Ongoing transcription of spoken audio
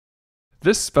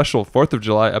This special 4th of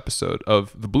July episode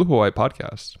of the Blue Hawaii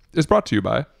podcast is brought to you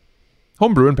by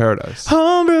Homebrew in Paradise.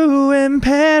 Homebrew in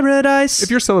Paradise. If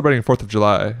you're celebrating 4th of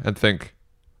July and think,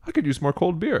 I could use more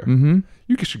cold beer,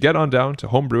 you should get on down to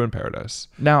Homebrew in Paradise.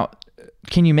 Now,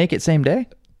 can you make it same day?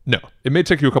 No, it may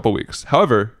take you a couple weeks.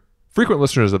 However, frequent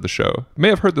listeners of the show may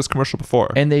have heard this commercial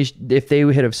before. And if they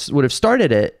would have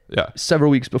started it several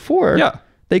weeks before,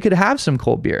 they could have some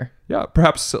cold beer. Yeah,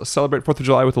 perhaps celebrate 4th of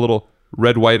July with a little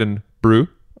red, white, and brew.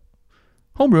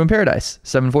 Homebrew in Paradise,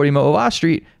 740 Mo'owa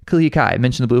Street, Kalihi.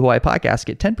 Mention the Blue Hawaii podcast.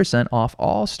 Get 10% off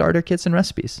all starter kits and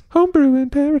recipes. Homebrew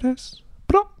in Paradise.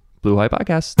 Blue Hawaii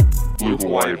podcast. Blue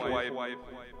Hawaii.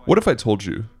 What if I told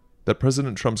you that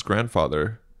President Trump's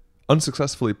grandfather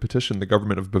unsuccessfully petitioned the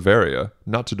government of Bavaria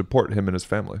not to deport him and his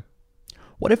family?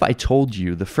 What if I told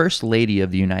you the First Lady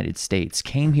of the United States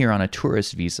came here on a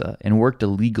tourist visa and worked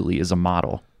illegally as a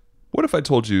model? What if I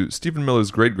told you Stephen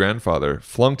Miller's great-grandfather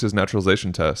flunked his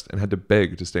naturalization test and had to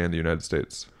beg to stay in the United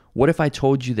States? What if I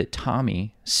told you that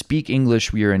Tommy, speak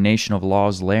English, we are a nation of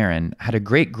laws, Laren, had a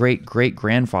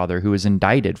great-great-great-grandfather who was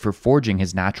indicted for forging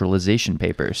his naturalization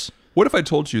papers? What if I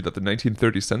told you that the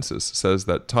 1930 census says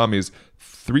that Tommy's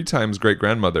 3 times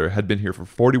great-grandmother had been here for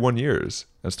 41 years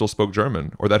and still spoke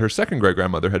German, or that her second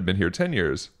great-grandmother had been here 10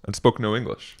 years and spoke no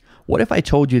English? What if I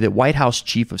told you that White House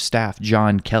Chief of Staff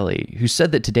John Kelly, who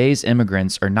said that today's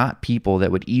immigrants are not people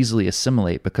that would easily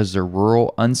assimilate because they're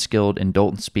rural, unskilled, and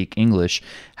don't speak English,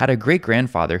 had a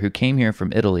great-grandfather who came here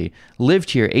from Italy, lived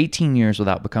here 18 years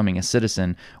without becoming a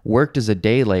citizen, worked as a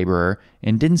day laborer,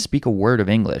 and didn't speak a word of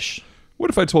English? What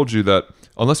if I told you that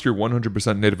unless you're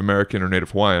 100% Native American or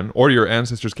Native Hawaiian, or your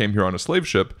ancestors came here on a slave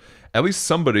ship, at least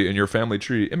somebody in your family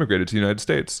tree immigrated to the United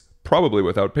States, probably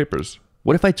without papers?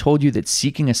 What if I told you that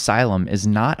seeking asylum is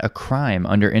not a crime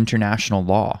under international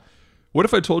law? What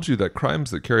if I told you that crimes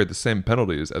that carry the same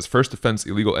penalties as first offense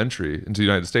illegal entry into the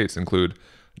United States include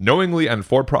knowingly and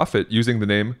for profit using the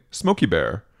name Smokey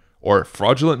Bear, or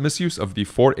fraudulent misuse of the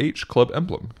 4-H club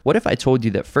emblem? What if I told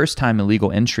you that first-time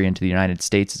illegal entry into the United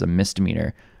States is a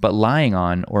misdemeanor, but lying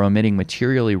on or omitting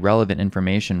materially relevant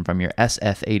information from your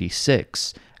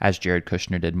SF-86, as Jared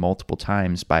Kushner did multiple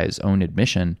times by his own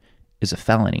admission, is a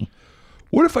felony?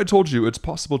 What if I told you it's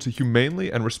possible to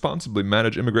humanely and responsibly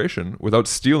manage immigration without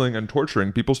stealing and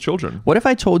torturing people's children? What if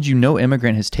I told you no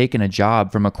immigrant has taken a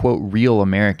job from a, quote, real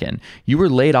American? You were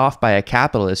laid off by a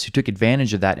capitalist who took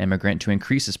advantage of that immigrant to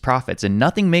increase his profits, and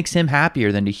nothing makes him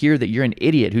happier than to hear that you're an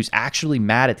idiot who's actually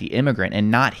mad at the immigrant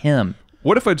and not him?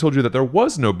 What if I told you that there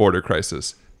was no border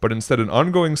crisis, but instead an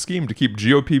ongoing scheme to keep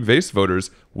GOP base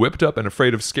voters whipped up and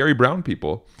afraid of scary brown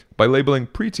people by labeling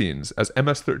preteens as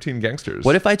MS-13 gangsters?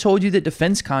 What if I told you that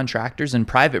defense contractors and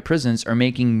private prisons are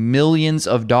making millions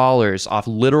of dollars off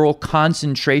literal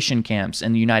concentration camps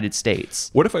in the United States?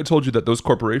 What if I told you that those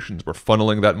corporations were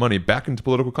funneling that money back into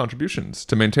political contributions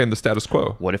to maintain the status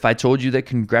quo? What if I told you that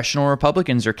congressional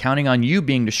Republicans are counting on you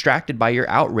being distracted by your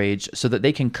outrage so that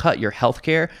they can cut your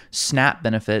healthcare, SNAP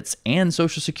benefits, and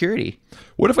Social Security?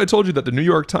 What if I told you that the New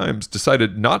York Times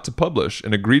decided not to publish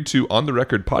an agreed-to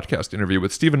on-the-record podcast interview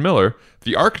with Stephen Miller,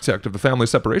 the architect of the family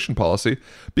separation policy,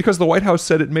 because the White House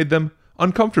said it made them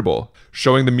uncomfortable,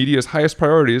 showing the media's highest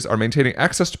priorities are maintaining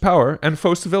access to power and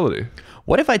faux civility?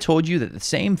 What if I told you that the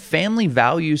same family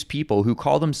values people who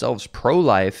call themselves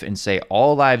pro-life and say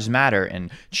all lives matter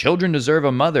and children deserve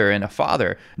a mother and a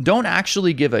father don't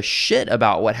actually give a shit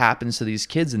about what happens to these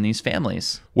kids in these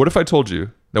families? What if I told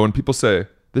you that when people say,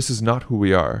 this is not who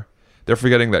we are, they're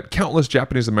forgetting that countless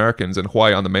Japanese Americans in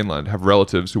Hawaii on the mainland have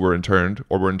relatives who were interned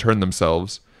or were interned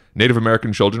themselves. Native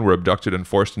American children were abducted and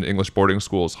forced into English boarding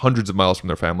schools hundreds of miles from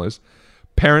their families.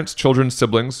 Parents, children,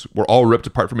 siblings were all ripped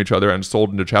apart from each other and sold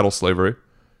into chattel slavery.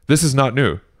 This is not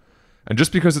new. And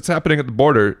just because it's happening at the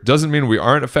border doesn't mean we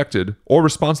aren't affected or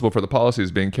responsible for the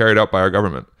policies being carried out by our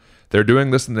government. They're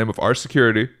doing this in the name of our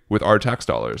security with our tax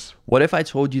dollars. What if I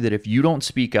told you that if you don't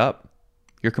speak up,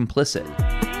 you're complicit?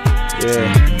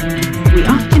 We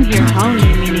often hear haole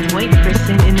meaning white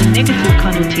person in a negative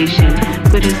connotation,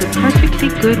 but is a perfectly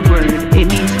good word. It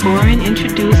means foreign,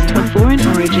 introduced, of foreign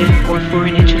origin, or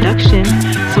foreign introduction.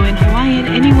 So in Hawaiian,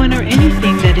 anyone or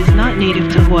anything that is not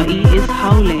native to Hawaii is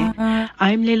haole.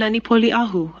 I'm Iolani Poli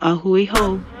Ahu, Ahui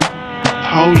Ho.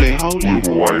 Haole.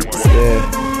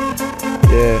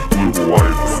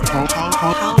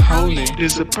 Haole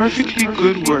is a perfectly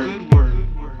good word.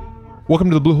 Welcome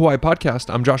to the Blue Hawaii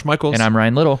podcast. I'm Josh Michaels. And I'm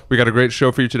Ryan Little. We got a great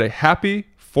show for you today. Happy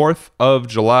 4th of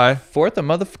July. 4th of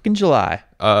motherfucking July.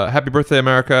 Happy birthday,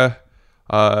 America.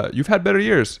 You've had better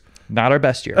years. Not our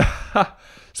best year.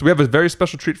 So we have a very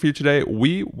special treat for you today.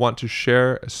 We want to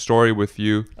share a story with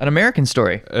you. An American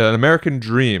story. An American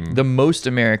dream. The most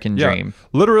American dream.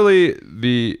 Literally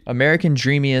the American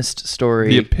dreamiest story.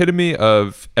 The epitome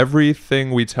of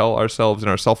everything we tell ourselves in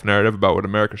our self-narrative about what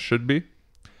America should be.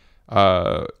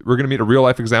 We're going to meet a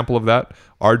real-life example of that.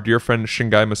 Our dear friend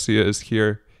Shingai Masiya is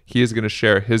here. He is going to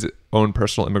share his own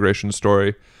personal immigration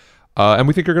story. And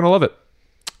we think you're going to love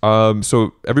it.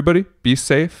 So everybody, be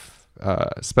safe.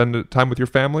 Spend time with your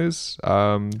families.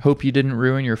 Hope you didn't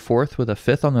ruin your 4th with a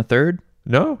 5th on the 3rd.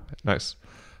 No? Nice.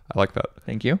 I like that.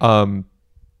 Thank you.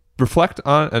 Reflect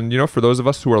on, and for those of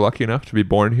us who are lucky enough to be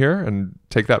born here and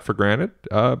take that for granted,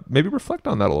 maybe reflect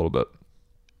on that a little bit.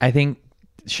 I think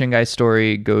Shingai's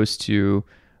story goes to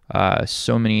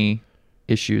so many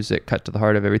issues that cut to the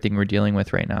heart of everything we're dealing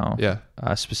with right now.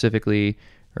 Yeah. Specifically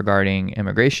regarding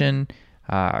immigration,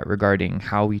 regarding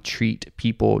how we treat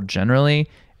people generally,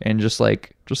 and just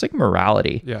like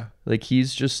morality. Yeah. Like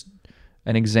he's just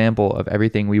an example of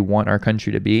everything we want our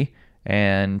country to be.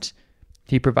 And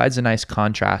he provides a nice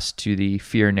contrast to the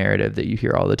fear narrative that you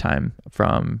hear all the time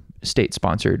from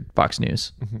state-sponsored Fox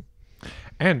News. Mm-hmm.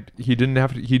 And he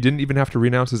didn't even have to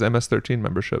renounce his MS-13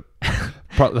 membership.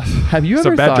 Have you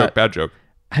ever thought? Bad joke.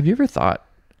 Have you ever thought?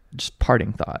 Just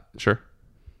parting thought. Sure.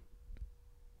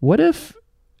 What if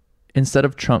instead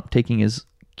of Trump taking his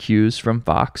cues from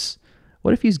Fox,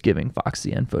 what if he's giving Fox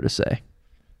the info to say?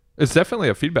 It's definitely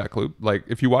a feedback loop. Like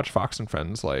if you watch Fox and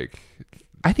Friends, like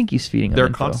I think he's feeding them they're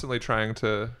info. Constantly trying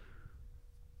to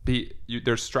be.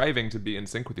 They're striving to be in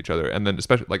sync with each other, and then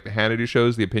especially like the Hannity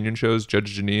shows, the opinion shows,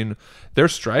 Judge Jeanine, they're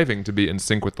striving to be in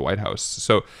sync with the White House.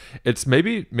 So it's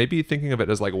maybe thinking of it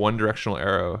as like one directional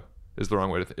arrow is the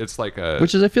wrong way to. It's like a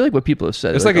which is I feel like what people have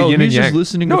said. It's like a yin and he's yang. Just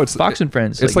listening to Fox and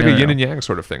Friends. It's like a yin and yang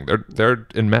sort of thing. They're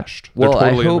enmeshed. Well, they're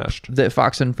totally I hope enmeshed. that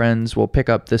Fox and Friends will pick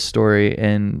up this story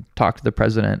and talk to the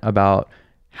president about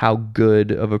how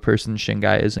good of a person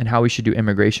Shingai is and how we should do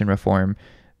immigration reform,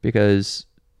 because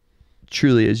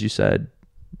truly, as you said,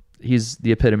 he's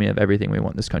the epitome of everything we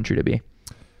want this country to be.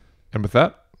 And with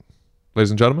that,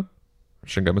 ladies and gentlemen,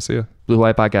 Shingai Masiya. Blue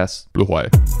Hawaii Podcast. Blue Hawaii.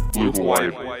 Blue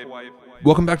Hawaii.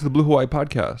 Welcome back to the Blue Hawaii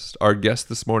Podcast. Our guest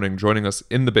this morning, joining us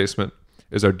in the basement,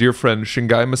 is our dear friend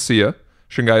Shingai Masiya.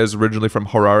 Shingai is originally from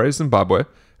Harare, Zimbabwe,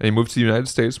 and he moved to the United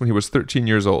States when he was 13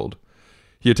 years old.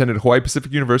 He attended Hawaii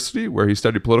Pacific University, where he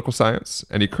studied political science,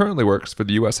 and he currently works for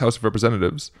the U.S. House of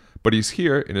Representatives, but he's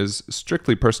here in his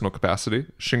strictly personal capacity,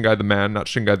 Shingai the man, not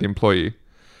Shingai the employee.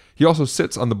 He also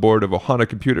sits on the board of Ohana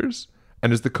Computers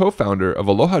and is the co-founder of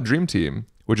Aloha Dream Team,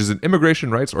 which is an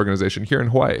immigration rights organization here in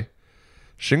Hawaii.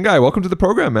 Shingai, welcome to the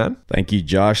program, man. Thank you,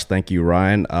 Josh. Thank you,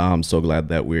 Ryan. I'm so glad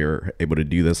that we're able to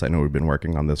do this. I know we've been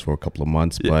working on this for a couple of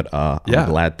months, but I'm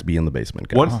glad to be in the basement,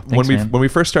 guys. When we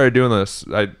first started doing this,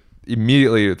 I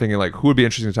immediately thinking like, who would be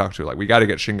interesting to talk to? Like, we got to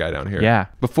get Shingai down here. Yeah.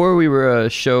 Before we were a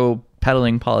show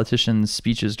peddling politicians'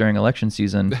 speeches during election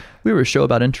season, we were a show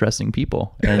about interesting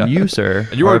people. And you, sir,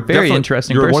 and you are a very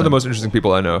interesting person. You're one of the most interesting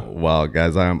people I know. Well,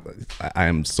 guys, I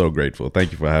am so grateful.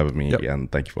 Thank you for having me,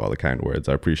 and thank you for all the kind words.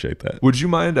 I appreciate that. Would you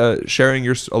mind sharing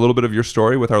a little bit of your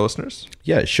story with our listeners?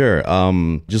 Yeah, sure.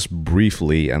 Just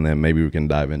briefly, and then maybe we can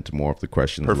dive into more of the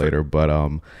questions later. But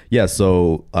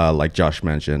so like Josh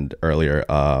mentioned earlier,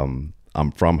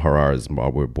 I'm from Harare,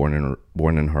 Zimbabwe, born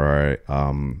in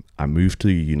Harare. I moved to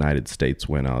the United States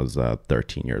when I was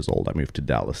 13 years old. I moved to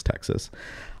Dallas, Texas.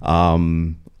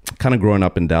 Kind of growing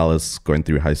up in Dallas, going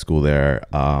through high school there,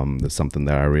 there's something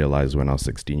that I realized when I was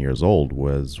 16 years old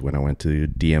was when I went to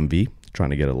DMV,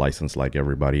 trying to get a license like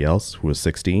everybody else who was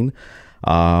 16.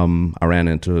 I ran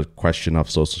into a question of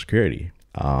Social Security.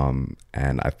 And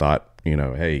I thought,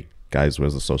 hey, guys,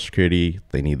 where's the Social Security?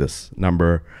 They need this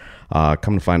number.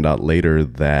 Come to find out later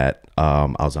that I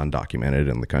was undocumented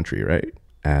in the country, right?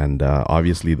 And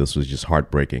obviously this was just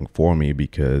heartbreaking for me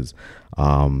because,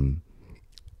 at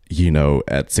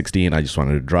 16, I just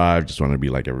wanted to drive, just wanted to be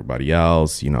like everybody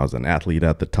else. I was an athlete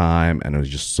at the time, and it was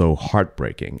just so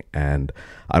heartbreaking. And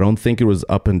I don't think it was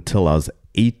up until I was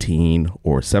 18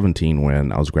 or 17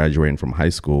 when I was graduating from high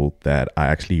school that I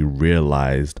actually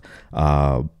realized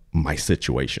my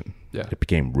situation. Yeah. It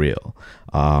became real.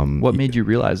 What made you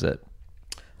realize it?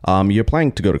 You're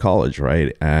planning to go to college,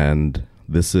 right? And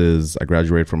I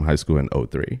graduated from high school in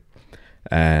 2003.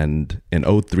 And in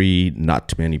 2003, not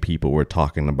too many people were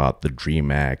talking about the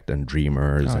DREAM Act and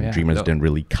Dreamers, Dreamers didn't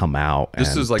really come out and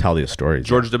tell their stories.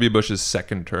 George W. Bush's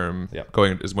second term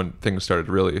is when things started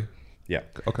really. Yeah.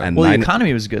 Okay. And the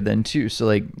economy was good then too.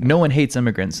 So no one hates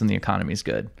immigrants and the economy's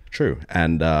good. True.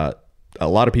 And a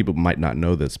lot of people might not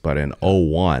know this, but in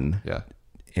 2001,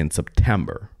 in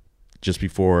September, just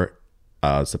before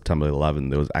September 11th,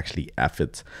 there was actually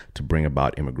efforts to bring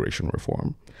about immigration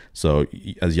reform. So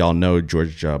as y'all know,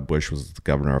 George Bush was the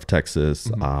governor of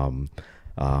Texas.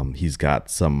 He's got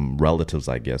some relatives,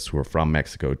 I guess, who are from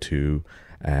Mexico too.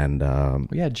 And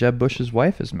yeah, Jeb Bush's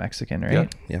wife is Mexican,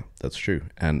 right? Yeah, that's true.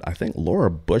 And I think Laura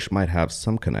Bush might have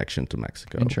some connection to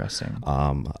Mexico. Interesting.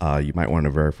 You might want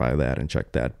to verify that and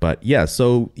check that. But yeah,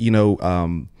 so,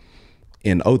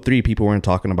 in 03, people weren't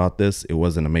talking about this. It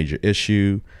wasn't a major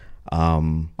issue.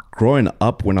 Growing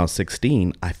up when I was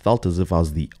 16, I felt as if I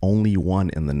was the only one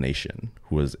in the nation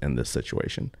who was in this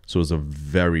situation. So it was a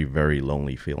very, very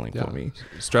lonely feeling for me.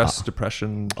 Stress,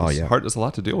 depression, heart is a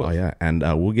lot to deal with. Oh, yeah. And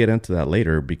we'll get into that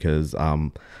later because, I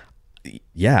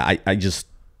just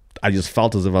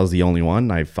felt as if I was the only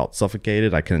one. I felt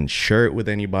suffocated. I couldn't share it with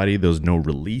anybody. There was no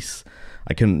release.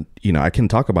 I couldn't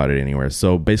talk about it anywhere.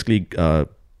 So basically,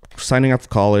 signing up for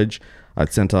college,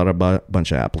 I'd sent out a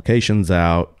bunch of applications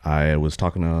out. I was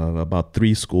talking to about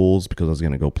 3 schools because I was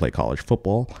going to go play college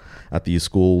football at these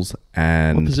schools.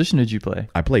 And what position did you play?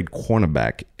 I played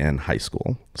cornerback in high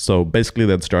school. So basically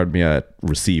that started me at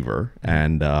receiver,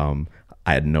 and I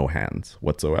had no hands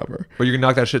whatsoever. But you can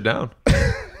knock that shit down.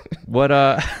 What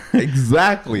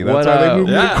exactly. That's why they moved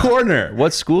me to corner.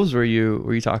 What schools were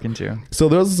you talking to? So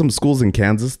there was some schools in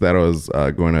Kansas that I was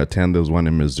going to attend. There was one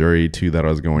in Missouri too that I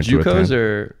was going to attend. JUCOs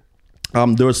or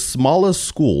there were smaller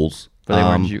schools. But they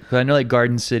weren't because I know like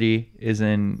Garden City,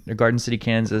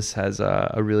 Kansas has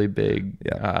a really big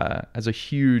has a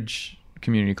huge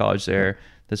community college there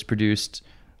that's produced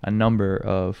a number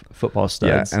of football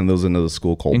studs. Yeah, and there was another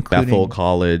school called Bethel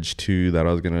College too that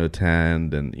I was going to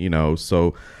attend, and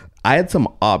so I had some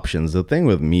options. The thing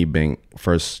with me being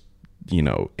first,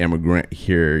 immigrant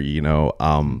here, you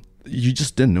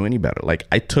just didn't know any better. Like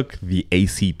I took the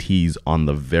ACTs on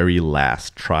the very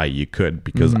last try you could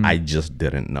because I just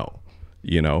didn't know.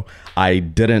 I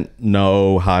didn't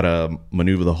know how to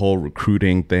maneuver the whole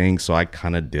recruiting thing, so I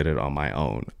kind of did it on my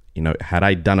own. Had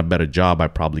I done a better job, I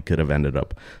probably could have ended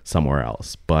up somewhere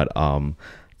else. But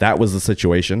that was the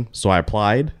situation. So I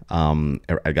applied.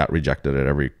 I got rejected at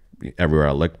everywhere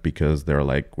I looked because they were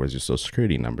like, "Where's your social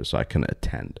security number?" So I couldn't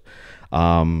attend.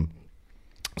 I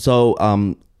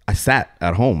sat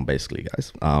at home, basically,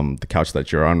 guys. The couch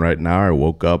that you're on right now, I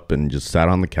woke up and just sat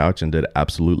on the couch and did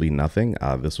absolutely nothing.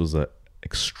 This was an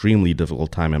extremely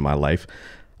difficult time in my life.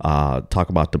 Talk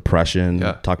about depression.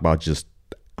 Talk about just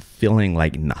feeling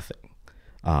like nothing.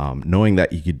 Knowing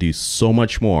that you could do so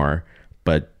much more,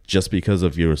 but just because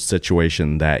of your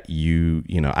situation that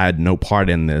I had no part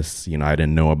in this. I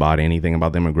didn't know about anything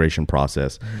about the immigration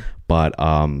process. But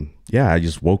I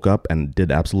just woke up and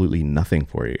did absolutely nothing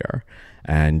for a year.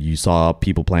 And you saw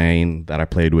people playing that I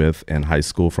played with in high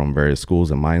school from various schools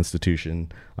in my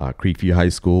institution, Creekview High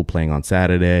School, playing on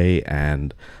Saturday.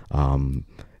 And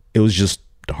it was just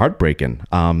heartbreaking.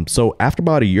 So after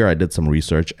about a year, I did some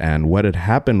research. And what had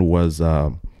happened was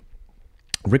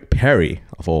Rick Perry,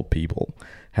 of all people,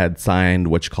 had signed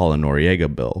what you call a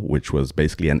Noriega bill, which was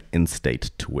basically an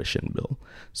in-state tuition bill.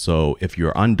 So if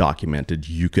you're undocumented,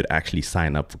 you could actually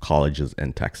sign up for colleges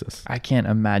in Texas. I can't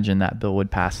imagine that bill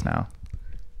would pass now.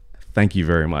 Thank you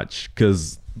very much.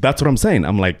 Because that's what I'm saying.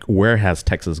 I'm like, where has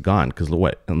Texas gone? Because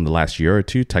in the last year or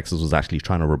two, Texas was actually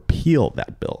trying to repeal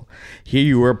that bill. Here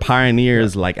you were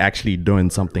pioneers like actually doing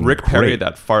something Rick Perry,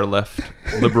 that far left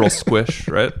liberal squish,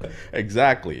 right?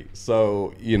 Exactly.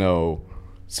 So,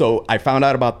 so I found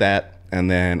out about that,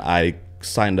 and then I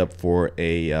signed up for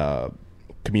a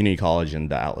community college in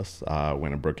Dallas.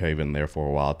 Went to Brookhaven there for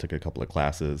a while, took a couple of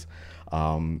classes.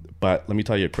 But let me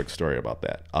tell you a quick story about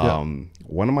that.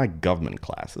 One of my government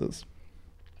classes,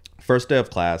 first day of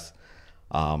class,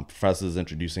 professor's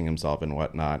introducing himself and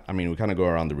whatnot. I mean, we kind of go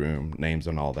around the room, names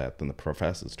and all that. Then the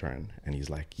professor's turn, and he's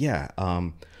like,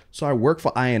 so I work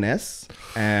for INS,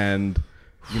 and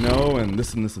and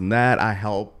this and this and that. I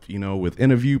help, with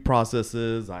interview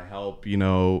processes. I help,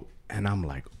 and I'm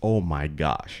like, oh my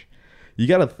gosh. You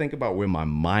got to think about where my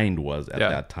mind was at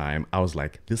that time. I was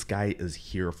like, this guy is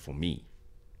here for me.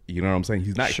 You know what I'm saying?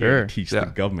 He's not here to teach the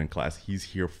government class. He's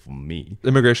here for me.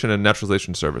 Immigration and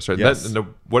Naturalization Service, right? Yes.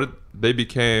 They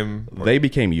became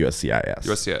USCIS.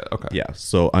 USCIS, okay. Yeah.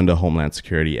 So under Homeland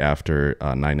Security after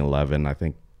 9/11, I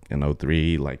think in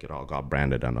 03, like it all got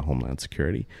branded under Homeland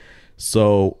Security.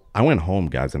 So I went home,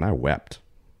 guys, and I wept.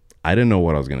 I didn't know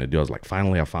what I was going to do. I was like,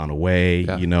 finally, I found a way.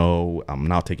 I'm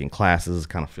now taking classes,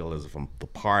 kind of feel as if I'm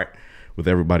apart with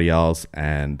everybody else.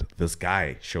 And this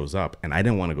guy shows up, and I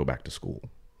didn't want to go back to school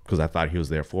because I thought he was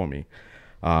there for me.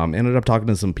 Ended up talking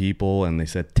to some people, and they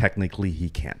said, technically, he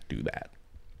can't do that.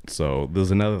 So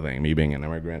there's another thing, me being an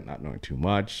immigrant, not knowing too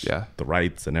much, the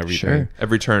rights and everything. Sure.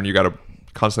 Every turn, you got to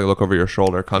constantly look over your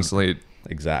shoulder, constantly.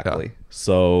 Exactly.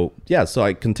 Yeah. So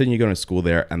I continued going to school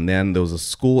there, and then there was a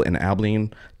school in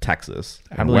Abilene, Texas.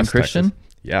 in Abilene West Christian?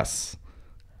 Texas. Yes.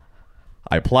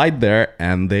 I applied there,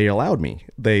 and they allowed me.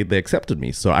 They accepted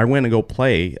me. So I went to go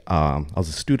play. I was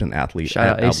a student athlete. Shout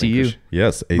out Abilene ACU. Christian.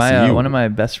 Yes, ACU. One of my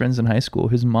best friends in high school,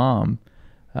 his mom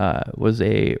was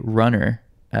a runner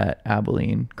at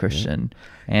Abilene Christian,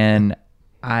 and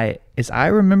as I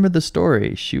remember the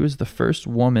story, she was the first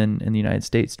woman in the United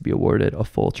States to be awarded a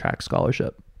full track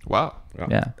scholarship. Wow.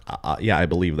 Yeah. I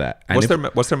believe that. And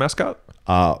What's their mascot?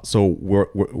 So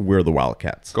we're the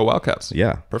Wildcats. Go Wildcats.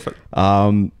 Yeah. Perfect.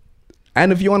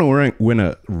 And if you want to win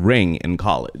a ring in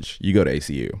college, you go to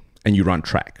ACU and you run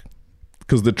track,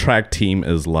 because the track team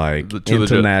is like Too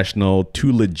international,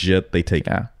 too legit. They take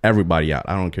everybody out.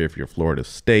 I don't care if you're Florida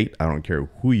State. I don't care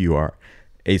who you are.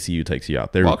 ACU takes you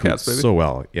out. They recruit Wildcats, baby. so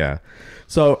well. Yeah.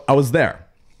 So I was there,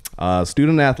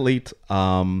 student athlete.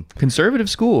 Conservative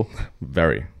school.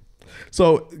 Very.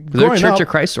 So They're Church of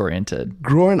Christ oriented.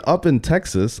 growing up in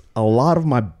Texas, a lot of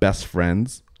my best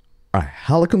friends are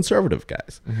hella conservative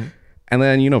guys. Mm-hmm. And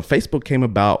then, Facebook came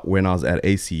about when I was at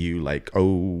ACU, like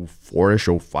 04-ish,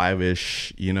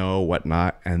 05-ish,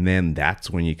 whatnot. And then that's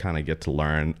when you kind of get to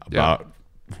learn about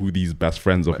who these best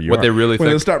friends of you what are. they really when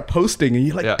think. they start posting and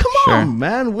you're like, Yeah. come on,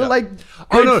 man. We're like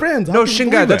Oh, great friends. How No, can you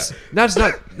Shingai, believe that's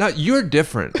not. You're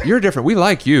different. You're different. We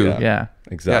like you. Yeah. Yeah.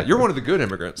 Exactly. Yeah, you're one of the good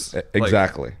immigrants.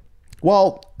 Exactly.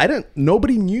 Well,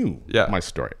 nobody knew my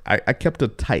story. I kept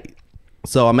it tight.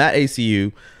 So I'm at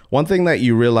ACU. One thing that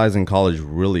you realize in college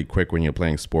really quick when you're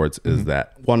playing sports is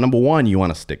that, well, number one, you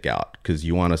want to stick out because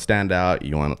you want to stand out.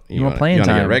 You want to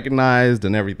get recognized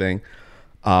and everything.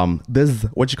 There's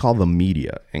what you call the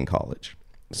media in college.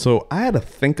 So I had to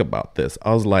think about this.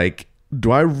 I was like,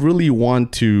 do I really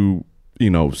want to,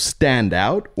 stand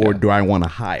out, or do I want to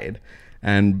hide?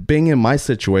 And being in my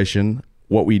situation,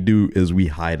 what we do is we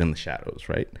hide in the shadows,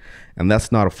 right? And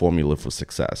that's not a formula for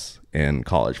success in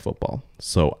college football.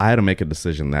 So I had to make a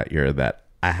decision that year that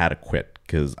I had to quit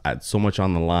because I had so much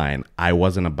on the line. I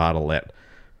wasn't about to let,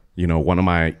 one of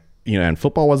my, and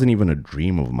football wasn't even a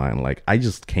dream of mine. Like, I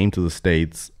just came to the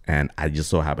States and I just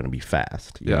so happened to be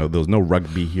fast. You know, there was no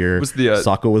rugby here.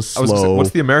 Soccer was slow.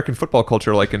 What's the American football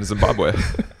culture like in Zimbabwe?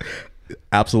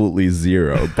 Absolutely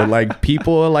zero. But like,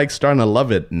 people are like starting to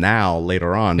love it now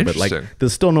later on. But like,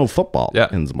 there's still no football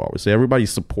in Zimbabwe. So everybody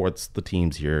supports the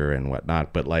teams here and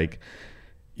whatnot. But like,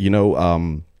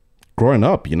 growing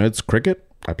up, it's cricket.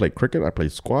 I played cricket. I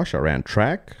played squash. I ran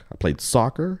track. I played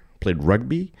soccer. Played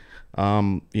rugby.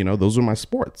 Those were my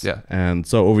sports. Yeah. And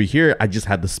so over here, I just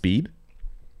had the speed.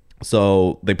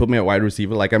 So they put me at wide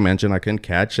receiver. Like I mentioned, I couldn't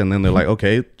catch. And then they're like,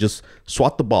 okay, just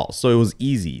swat the ball. So it was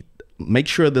easy. Make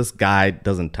sure this guy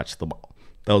doesn't touch the ball.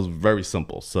 That was very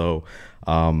simple. So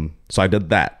I did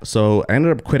that. So I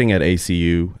ended up quitting at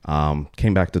ACU,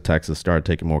 came back to Texas, started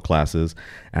taking more classes,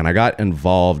 and I got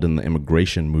involved in the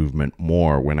immigration movement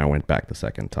more when I went back the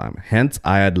second time. Hence,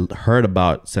 I had heard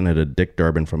about Senator Dick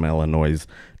Durbin from Illinois'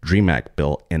 DREAM Act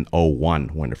bill in 2001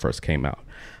 when it first came out.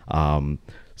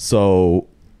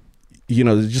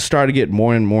 Just started to get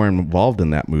more and more involved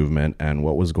in that movement and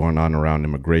what was going on around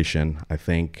immigration. I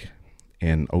think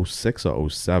in 2006 or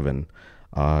 2007,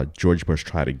 George Bush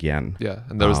tried again. Yeah,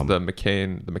 and there was the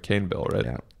McCain bill,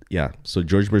 right? Yeah. So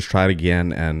George Bush tried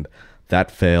again, and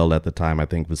that failed at the time. I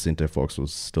think Vicente Fox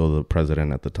was still the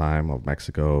president at the time of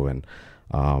Mexico, and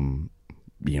that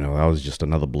was just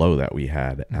another blow that we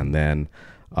had. And then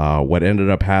what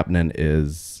ended up happening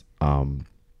is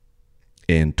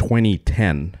in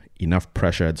 2010, enough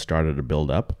pressure had started to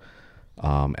build up,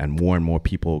 and more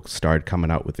people started coming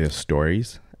out with their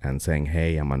stories and saying,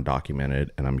 hey, I'm undocumented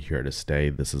and I'm here to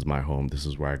stay. This is my home. This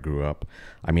is where I grew up.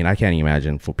 I mean, I can't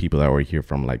imagine for people that were here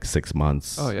from like 6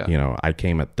 months. Oh, yeah. I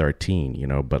came at 13,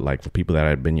 but like for people that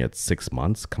had been here at 6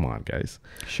 months, come on, guys.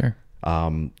 Sure.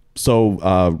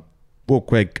 So real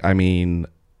quick,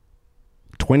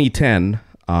 2010,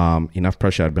 enough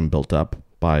pressure had been built up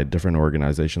by different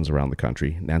organizations around the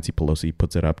country. Nancy Pelosi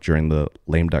puts it up during the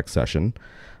lame duck session.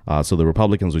 So the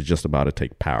Republicans was just about to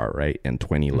take power, right, in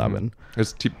 2011. Mm-hmm.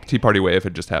 It's Tea Party wave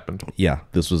had just happened. Yeah,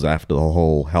 this was after the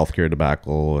whole healthcare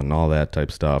debacle and all that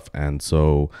type stuff. And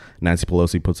so Nancy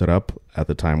Pelosi puts it up at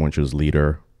the time when she was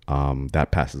leader. That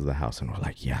passes the House, and we're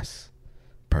like, yes,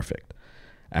 perfect.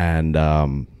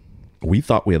 And we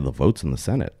thought we had the votes in the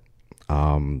Senate.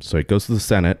 So it goes to the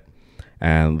Senate.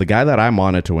 And the guy that I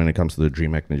monitor when it comes to the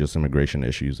DREAM Act and just immigration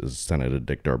issues is Senator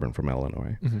Dick Durbin from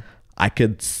Illinois. Mm-hmm. I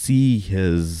could see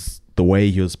his the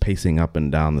way he was pacing up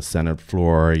and down the Senate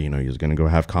floor, he was going to go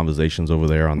have conversations over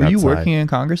there on that side. Were you working in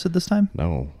Congress at this time?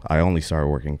 No, I only started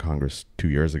working in Congress 2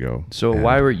 years ago. So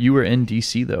why were you in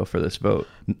DC though for this vote?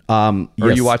 Or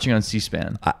were you watching on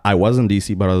C-SPAN? I was in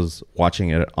DC, but I was watching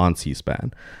it on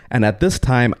C-SPAN. And at this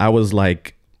time, I was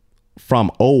like, from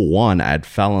 2001, I'd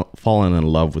fallen in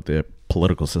love with the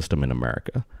political system in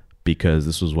America, because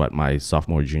this was my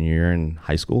sophomore, junior year in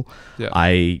high school. Yeah.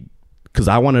 Because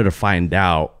I wanted to find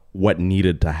out what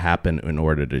needed to happen in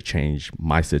order to change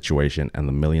my situation and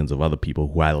the millions of other people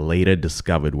who I later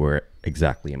discovered were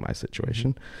exactly in my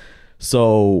situation.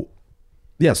 So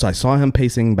I saw him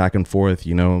pacing back and forth,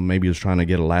 maybe he was trying to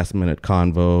get a last minute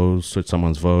convo, switch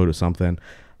someone's vote or something.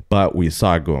 But we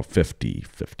saw it going 50,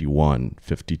 51,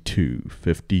 52,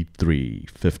 53,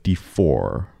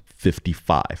 54,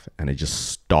 55, and it just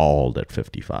stalled at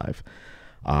 55.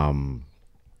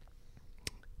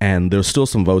 And there's still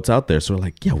some votes out there. So we're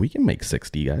like, yeah, we can make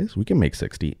 60, guys. We can make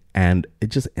 60. And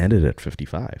it just ended at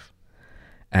 55.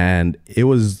 And it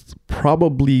was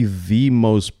probably the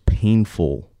most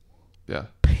painful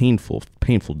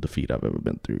defeat I've ever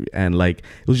been through. And it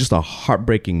was just a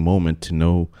heartbreaking moment to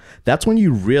know. That's when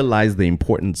you realize the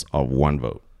importance of one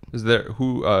vote. Is there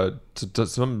at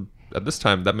this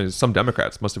time, that means some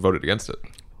Democrats must have voted against it.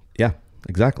 Yeah.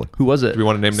 Exactly. Who was it? Do we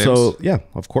want to name names? So, yeah,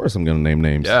 of course I'm going to name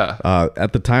names. Yeah.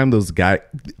 At the time, those guys,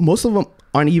 most of them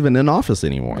aren't even in office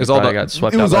anymore. It was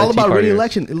all about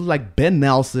re-election. It was like Ben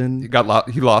Nelson.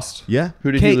 He lost. Yeah.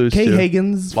 Who did he lose Kay to?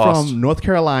 Higgins Lost. from North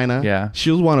Carolina. Yeah.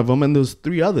 She was one of them, and there's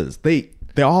 3 others. They're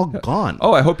all gone.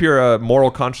 Oh, I hope your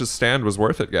moral conscious stand was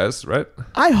worth it, guys, right?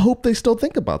 I hope they still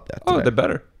think about that Oh, today. they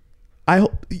better. I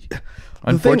hope...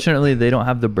 Unfortunately, they don't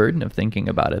have the burden of thinking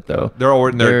about it, though. They're all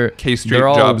in their K Street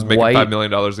jobs, making $5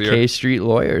 million a year. K Street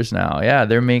lawyers now. Yeah,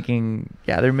 they're making,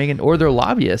 or they're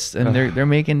lobbyists, and they're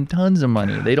making tons of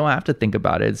money. They don't have to think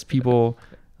about it. It's people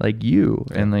like you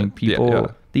and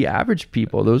people, the average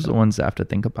people. Those are the ones that have to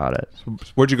think about it.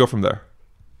 Where'd you go from there?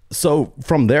 So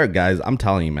from there, guys, I'm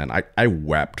telling you, man, I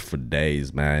wept for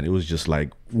days, man. It was just like,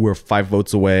 we're 5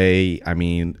 votes away. I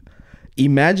mean,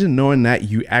 imagine knowing that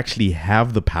you actually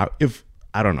have the power.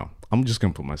 I don't know. I'm just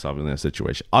going to put myself in that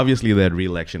situation. Obviously, they had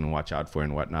re-election and watch out for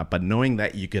and whatnot. But knowing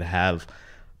that you could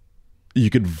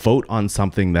vote on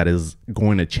something that is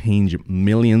going to change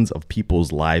millions of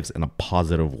people's lives in a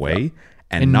positive way.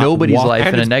 And not nobody's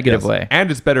life in a negative way. And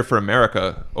it's better for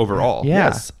America overall. Yeah.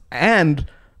 Yes. And,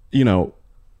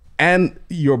 and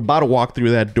you're about to walk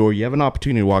through that door. You have an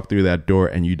opportunity to walk through that door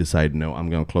and you decide, no, I'm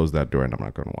going to close that door and I'm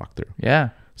not going to walk through. Yeah.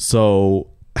 So...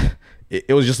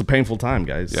 It was just a painful time,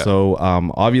 guys. Yeah. So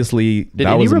obviously, did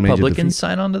that any was a major Republicans defeat.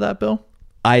 sign on to that bill?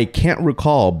 I can't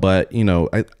recall, but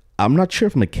I'm not sure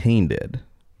if McCain did,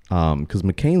 because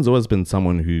McCain's always been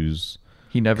someone who's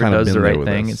He never kinda does been the there right with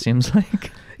thing. us. It seems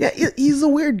like. Yeah, he's a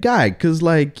weird guy because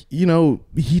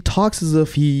he talks as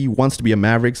if he wants to be a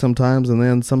maverick sometimes, and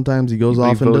then sometimes he goes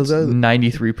off and does that.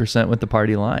 93% with the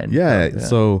party line. Yeah.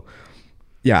 So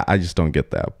yeah, I just don't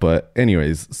get that. But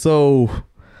anyways, so.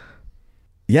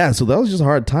 Yeah, so that was just a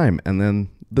hard time. And then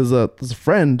there's a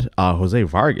friend, Jose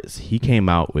Vargas. He came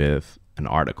out with an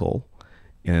article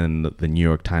in the New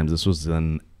York Times. This was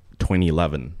in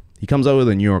 2011. He comes out with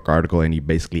a New York article and he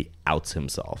basically outs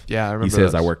himself. Yeah, I remember He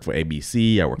says, this. I worked for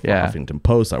ABC, I worked for Huffington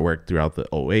Post, I worked throughout the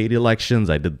 2008 elections,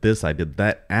 I did this, I did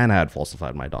that, and I had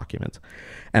falsified my documents.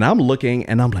 And I'm looking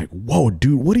and I'm like, whoa,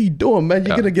 dude, what are you doing, man?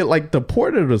 You're going to get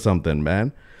deported or something,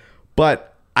 man.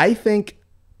 But I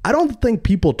don't think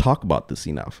people talk about this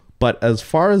enough. But as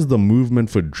far as the movement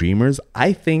for Dreamers,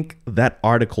 I think that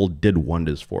article did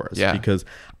wonders for us. Yeah. Because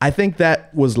I think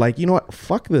that was like, you know what?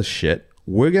 Fuck this shit.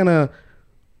 We're gonna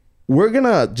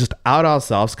just out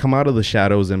ourselves, come out of the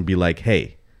shadows and be like,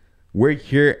 hey, we're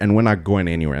here and we're not going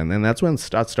anywhere. And then that's when it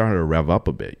started to rev up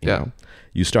a bit. You know?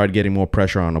 You start getting more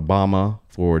pressure on Obama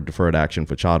for deferred action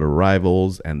for child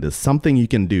arrivals. And there's something you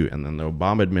can do. And then the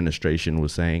Obama administration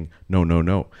was saying, no, no,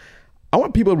 no. I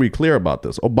want people to be clear about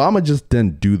this. Obama just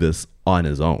didn't do this on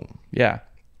his own. Yeah.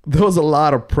 There was a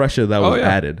lot of pressure that was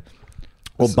added.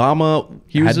 Obama,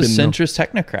 he was a centrist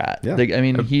technocrat.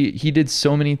 Yeah. He did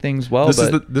so many things well. This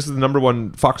is the number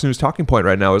one Fox News talking point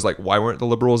right now. Is like, why weren't the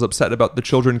liberals upset about the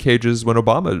children cages when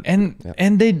Obama?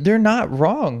 And they're not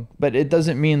wrong, but it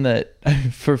doesn't mean that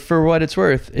for what it's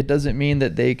worth, it doesn't mean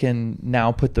that they can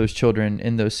now put those children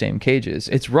in those same cages.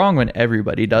 It's wrong when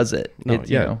everybody does it.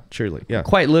 Truly, yeah.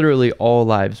 Quite literally, all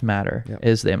lives matter,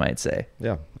 as they might say.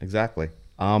 Yeah, exactly.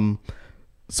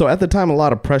 So at the time, a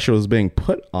lot of pressure was being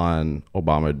put on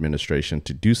Obama administration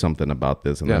to do something about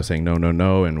this. And they were saying, no, no,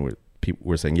 no. And people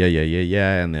were saying,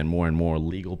 yeah. And then more and more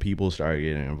legal people started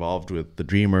getting involved with the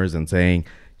Dreamers and saying,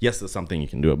 yes, there's something you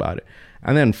can do about it.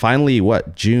 And then finally,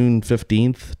 June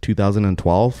 15th,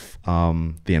 2012,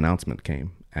 the announcement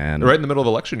came. And right in the middle of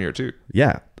election year, too.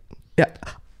 Yeah.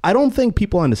 I don't think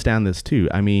people understand this, too.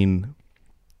 I mean,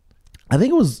 I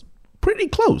think it was pretty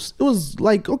close. It was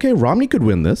like, okay, Romney could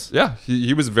win this. Yeah,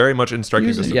 he was very much in striking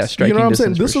distance. Yeah, striking you know what I'm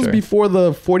saying? distance This was before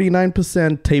the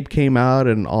 49% tape came out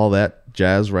and all that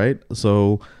jazz, right?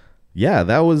 So, yeah,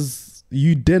 that was,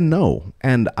 you didn't know.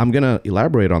 And I'm going to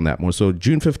elaborate on that more. So,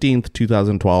 June 15th,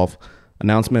 2012,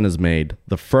 announcement is made.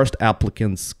 The first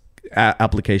applications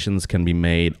can be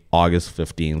made August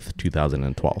 15th,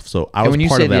 2012. So I was when you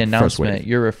part say of that the announcement, first wave.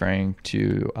 you're referring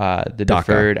to the DACA.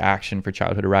 Deferred Action for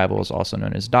Childhood Arrivals, also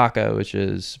known as DACA, which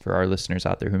is, for our listeners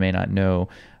out there who may not know,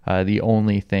 the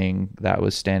only thing that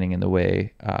was standing in the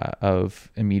way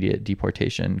of immediate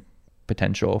deportation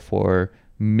potential for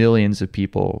millions of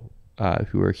people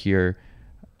who are here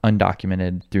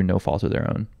undocumented through no fault of their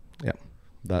own. Yeah,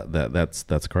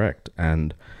 that's correct.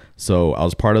 And so I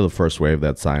was part of the first wave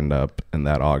that signed up in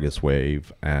that August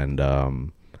wave. And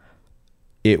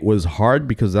it was hard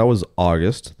because that was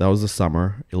August. That was the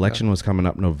summer. Election was coming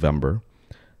up November.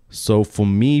 So for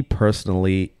me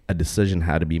personally, a decision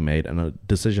had to be made. And a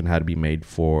decision had to be made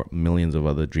for millions of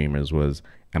other dreamers was,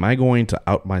 am I going to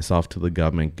out myself to the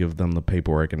government, give them the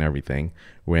paperwork and everything,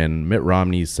 when Mitt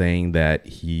Romney's saying that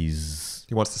he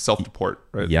wants to self-deport,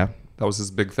 right? Yeah. That was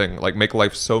his big thing. Like, make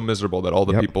life so miserable that all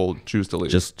the people choose to leave.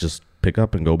 Just pick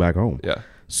up and go back home. Yeah.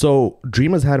 So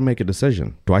dreamers had to make a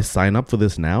decision. Do I sign up for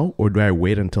this now, or do I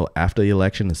wait until after the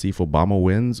election to see if Obama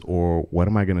wins, or what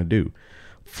am I going to do?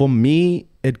 For me,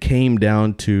 it came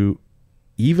down to,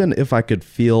 even if I could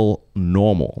feel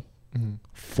normal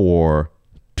for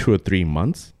 2 or 3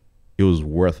 months, it was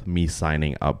worth me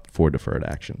signing up for deferred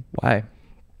action. Why?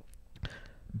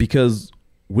 Because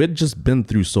we'd just been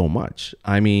through so much.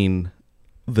 I mean,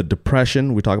 the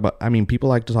depression we talk about. I mean, people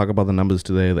like to talk about the numbers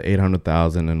today, the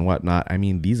 800,000 and whatnot. I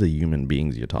mean, these are human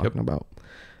beings you're talking about.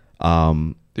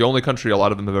 The only country a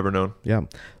lot of them have ever known. Yeah.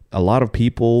 A lot of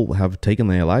people have taken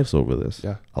their lives over this.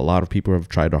 Yeah. A lot of people have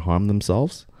tried to harm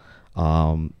themselves.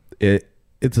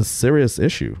 It's a serious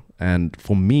issue. And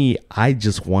for me, I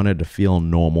just wanted to feel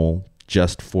normal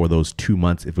just for those 2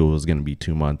 months, if it was going to be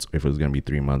 2 months, if it was going to be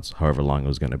 3 months, however long it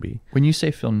was going to be. When you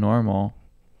say feel normal,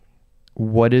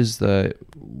 what is the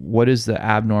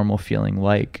abnormal feeling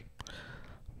like?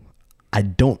 I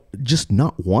don't, just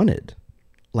not wanted.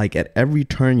 Like at every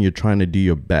turn, you're trying to do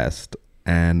your best,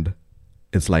 and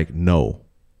it's like, no,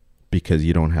 because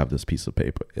you don't have this piece of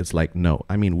paper. It's like, no.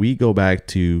 I mean, we go back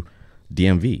to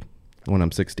DMV when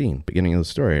I'm 16, beginning of the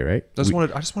story, right? I just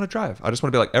want to drive. I just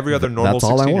want to be like every other normal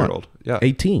 16-year-old. Yeah.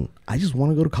 18. I just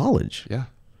want to go to college. Yeah.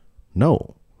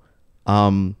 No.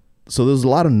 So there's a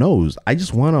lot of no's. I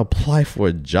just want to apply for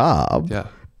a job. Yeah.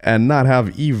 And not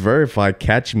have E-Verify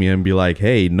catch me and be like,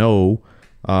 hey, no,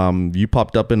 you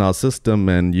popped up in our system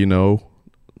and,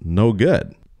 no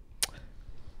good.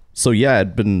 So yeah,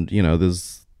 it'd been,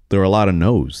 there are a lot of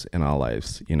no's in our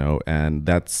lives, and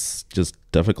that's just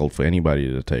difficult for anybody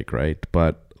to take, right?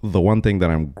 But the one thing that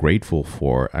I'm grateful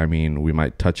for, I mean, we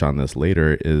might touch on this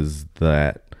later, is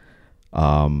that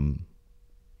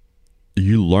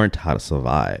you learned how to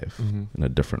survive in a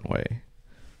different way.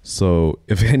 So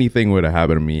if anything were to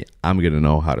happen to me, I'm going to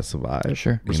know how to survive.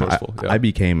 Sure. Resourceful, I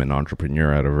became an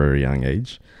entrepreneur at a very young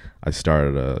age. I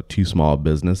started 2 small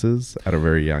businesses at a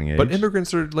very young age. But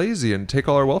immigrants are lazy and take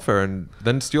all our welfare and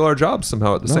then steal our jobs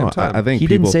somehow at the same time. I think he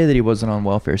didn't say that he wasn't on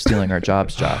welfare stealing our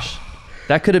jobs, Josh.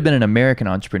 That could have been an American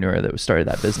entrepreneur that started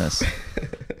that business.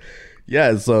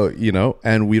 Yeah, so,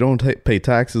 and we don't pay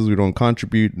taxes. We don't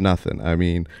contribute nothing. I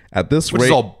mean, at this Which rate...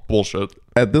 is all bullshit.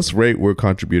 At this rate, we're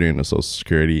contributing to Social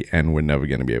Security, and we're never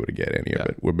going to be able to get any of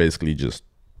it. We're basically just,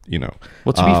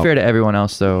 Well, to be fair to everyone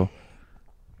else, though,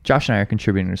 Josh and I are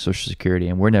contributing to Social Security,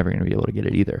 and we're never going to be able to get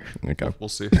it either. Okay. We'll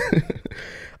see.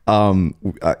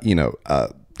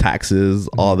 Taxes,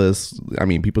 all this. I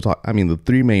mean, the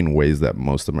 3 main ways that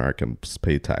most Americans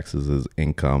pay taxes is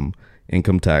income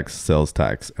tax, sales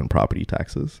tax, and property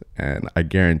taxes. And I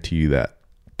guarantee you that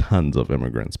tons of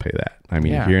immigrants pay that. I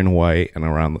mean, here in Hawaii and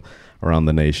around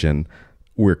the nation,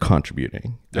 we're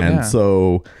contributing. And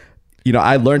so,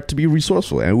 I learned to be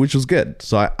resourceful, and which was good.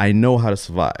 So I know how to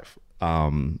survive.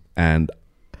 And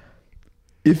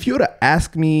if you were to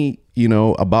ask me,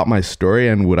 about my story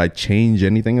and would I change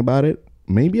anything about it,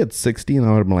 maybe at 16,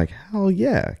 I would have been like, hell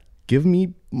yeah, give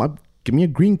me a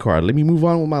green card. Let me move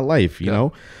on with my life, you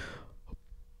know?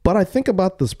 But I think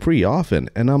about this pretty often,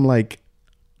 and I'm like,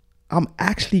 I'm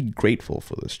actually grateful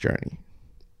for this journey.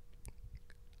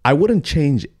 I wouldn't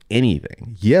change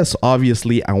anything. Yes,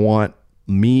 obviously, I want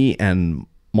me and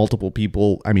multiple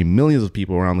people, I mean, millions of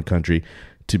people around the country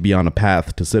to be on a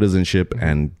path to citizenship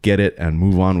and get it and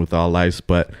move on with our lives.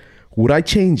 But would I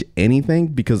change anything?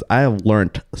 Because I have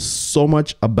learned so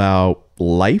much about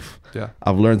life. Yeah.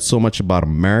 I've learned so much about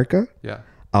America. Yeah.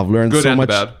 I've learned Good so and much.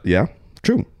 bad. Yeah,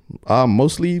 true.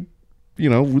 Mostly,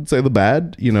 would say the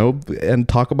bad, and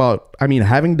talk about,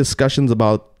 having discussions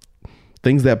about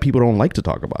things that people don't like to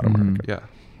talk about America.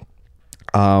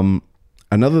 Yeah.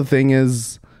 Another thing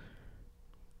is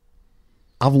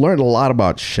I've learned a lot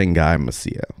about Shingai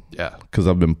Masiya. Yeah. Because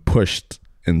I've been pushed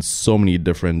in so many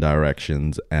different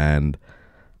directions, and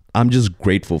I'm just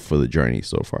grateful for the journey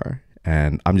so far.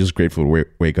 And I'm just grateful to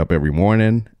wake up every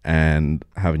morning and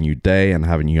have a new day and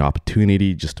have a new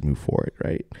opportunity just to move forward,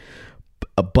 right?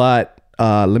 But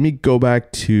let me go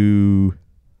back to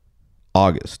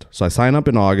August. So I signed up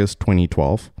in August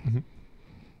 2012.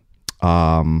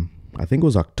 I think it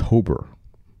was October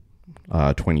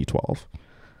 2012.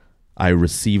 I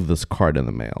received this card in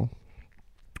the mail.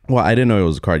 Well, I didn't know it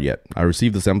was a card yet. I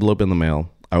received this envelope in the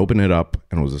mail. I opened it up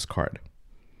and it was this card.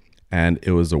 And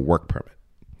it was a work permit.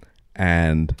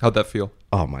 And how'd that feel?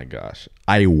 Oh my gosh,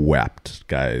 I wept,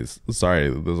 guys. Sorry,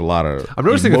 there's a lot of I'm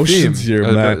noticing emotions a theme here,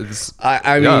 man.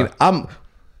 I mean,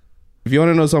 if you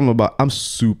want to know something about, I'm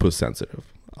super sensitive.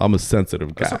 I'm a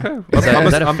sensitive guy. That's okay.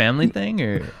 Is that a family thing,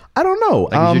 or I don't know.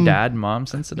 like is your dad, mom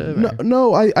sensitive?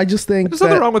 No, I just think there's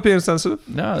nothing wrong with being sensitive.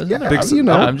 No, there's Yeah, nothing wrong. you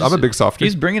know, I'm a big softie.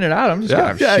 He's bringing it out. I'm just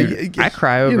Yeah. shoot. I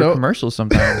cry over commercials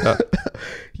sometimes.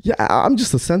 Yeah, I'm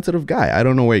just a sensitive guy. I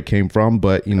don't know where it came from,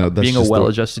 but that's Being a just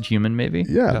well-adjusted human, maybe.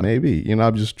 Yeah, maybe.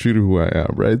 I'm just true to who I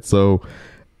am, right? So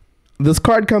this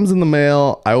card comes in the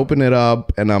mail. I open it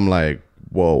up and I'm like,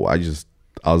 whoa, I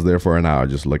was there for an hour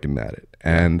just looking at it.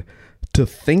 And to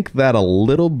think that a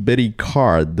little bitty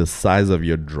card the size of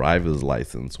your driver's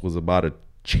license was about to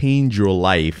change your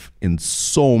life in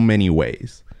so many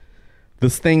ways.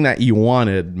 This thing that you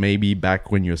wanted maybe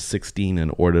back when you're 16 in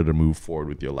order to move forward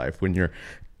with your life. When you're,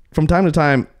 from time to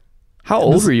time. How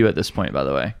old were you at this point, by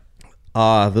the way?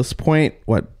 This point,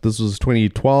 this was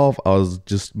 2012. I was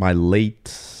just my late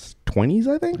 20s,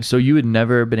 I think. So you had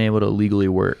never been able to legally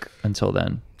work until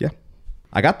then? Yeah.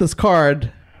 I got this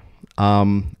card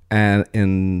and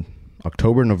in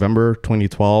October, November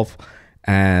 2012,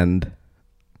 and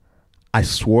I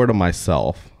swore to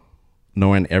myself,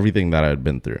 knowing everything that I had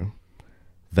been through,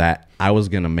 that I was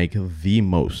going to make the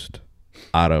most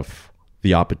out of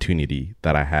the opportunity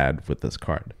that I had with this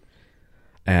card.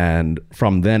 And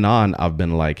from then on, I've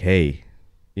been like, hey,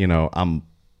 I'm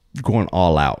going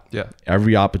all out. Yeah.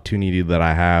 Every opportunity that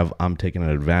I have, I'm taking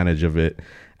advantage of it.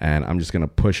 And I'm just going to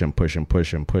push and push and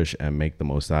push and push and make the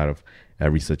most out of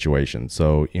every situation.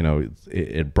 So,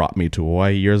 it brought me to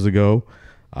Hawaii years ago.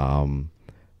 What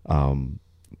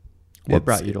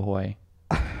brought you to Hawaii?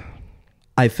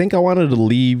 I think I wanted to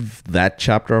leave that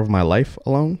chapter of my life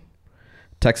alone.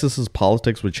 Texas's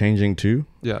politics were changing too,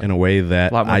 in a way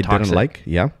that I didn't like.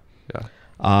 Yeah.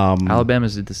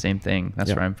 Alabama's did the same thing.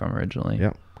 That's where I'm from originally.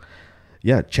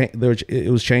 Yeah.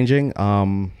 It was changing.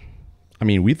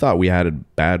 We thought we had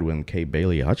it bad when Kay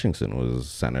Bailey Hutchinson was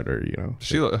senator.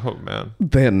 Oh man.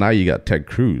 Then now you got Ted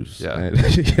Cruz. Yeah.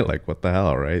 You're like, what the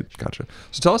hell, right? Gotcha.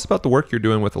 So tell us about the work you're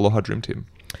doing with Aloha Dream Team.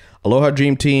 Aloha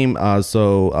Dream Team.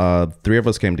 So three of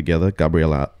us came together: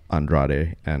 Gabriela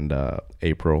Andrade and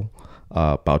April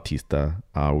Bautista.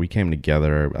 We came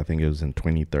together, I think it was in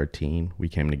 2013. We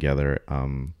came together.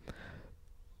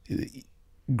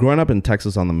 Growing up in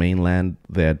Texas on the mainland,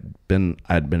 I'd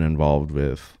been involved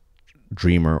with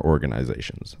dreamer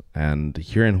organizations. And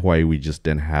here in Hawaii, we just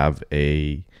didn't have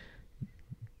a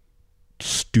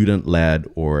student-led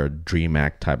or Dream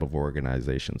Act type of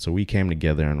organization. So we came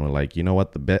together and we're like, you know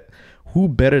what, who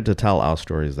better to tell our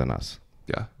stories than us?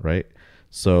 Yeah. Right?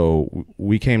 So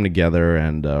we came together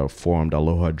and formed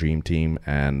Aloha Dream Team,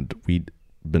 and we'd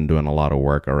been doing a lot of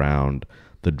work around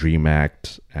the Dream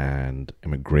Act and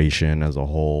immigration as a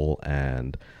whole.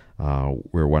 And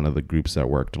we're one of the groups that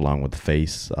worked along with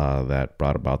FACE that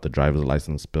brought about the driver's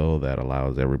license bill that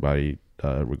allows everybody,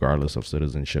 regardless of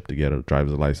citizenship, to get a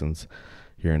driver's license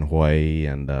here in Hawaii.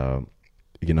 And,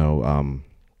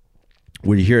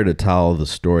 we're here to tell the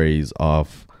stories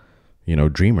of,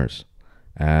 dreamers.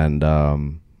 And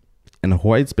in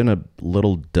Hawaii, it's been a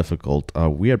little difficult.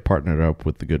 We had partnered up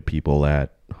with the good people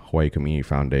at Hawaii Community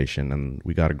Foundation, and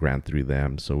we got a grant through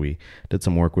them. So we did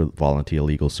some work with Volunteer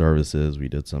Legal Services. We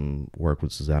did some work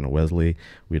with Susanna Wesley.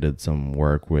 We did some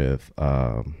work with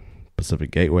Pacific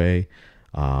Gateway,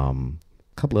 a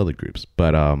couple other groups.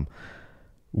 But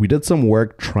we did some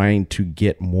work trying to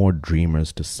get more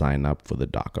dreamers to sign up for the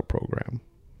DACA program.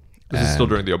 This is still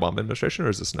during the Obama administration, or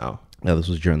is this now? Yeah, this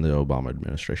was during the Obama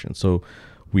administration. So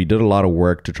we did a lot of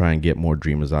work to try and get more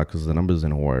dreamers out because the numbers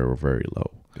in Hawaii were very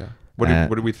low. Yeah.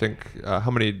 What do we think?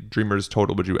 How many dreamers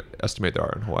total would you estimate there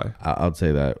are in Hawaii? I'd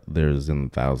say that there's in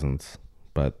thousands,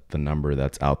 but the number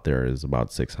that's out there is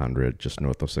about 600, just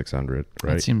north of 600.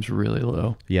 Right? That seems really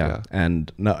low. Yeah.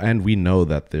 And we know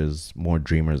that there's more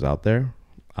dreamers out there.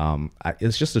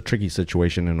 It's just a tricky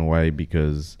situation in a way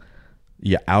because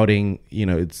it's outing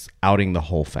the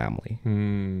whole family.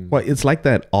 Well, it's like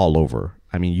that all over.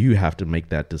 I mean, you have to make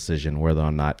that decision whether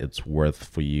or not it's worth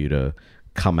for you to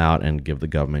come out and give the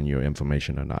government your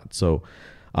information or not. So,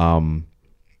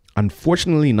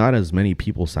 unfortunately, not as many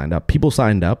people signed up. People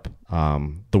signed up.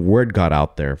 The word got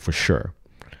out there for sure.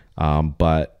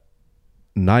 But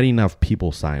not enough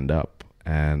people signed up.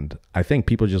 And I think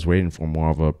people are just waiting for more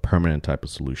of a permanent type of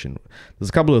solution. There's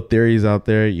a couple of theories out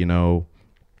there.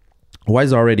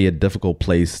 Hawaii's already a difficult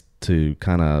place to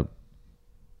kind of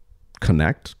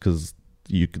connect because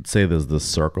you could say there's this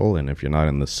circle. And if you're not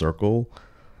in the circle,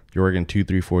 you're working 2,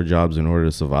 3, 4 jobs in order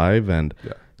to survive. And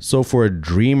so for a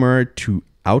dreamer to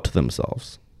out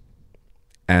themselves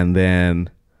and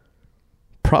then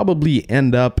probably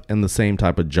end up in the same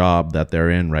type of job that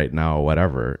they're in right now or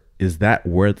whatever, is that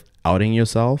worth outing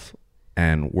yourself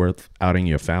and worth outing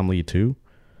your family too?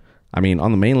 I mean,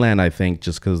 on the mainland, I think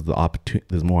just because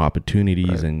there's more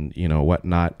opportunities and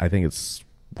whatnot, I think it's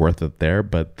worth it there.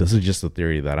 But this is just a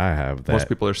theory that I have. That most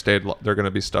people are they're going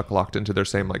to be locked into their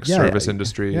same service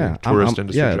industry, tourist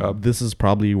industry job. This is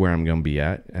probably where I'm going to be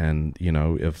at, and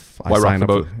if I Why sign rock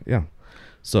the up, boat?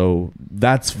 So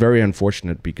that's very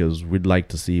unfortunate because we'd like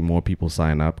to see more people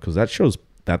sign up because that shows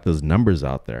that there's numbers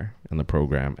out there in the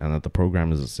program and that the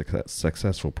program is a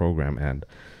successful program, and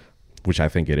which I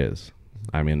think it is.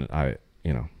 I mean,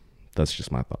 that's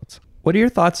just my thoughts. What are your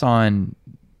thoughts on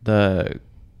the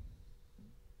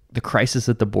crisis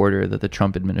at the border that the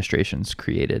Trump administration's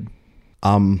created?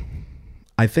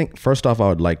 I think first off, I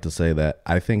would like to say that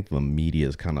I think the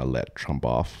media's kind of let Trump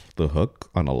off the hook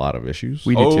on a lot of issues.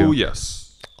 We do too. Oh,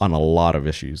 yes. On a lot of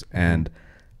issues. And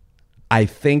I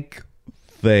think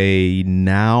they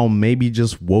now maybe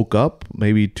just woke up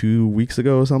maybe 2 weeks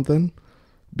ago or something,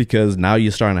 because now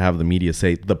you're starting to have the media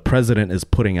say the president is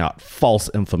putting out false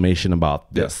information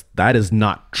about this. That is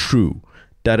not true.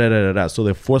 So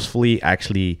they're forcefully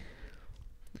actually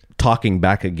talking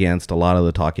back against a lot of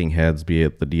the talking heads, be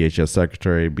it the DHS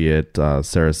secretary, be it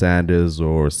Sarah Sanders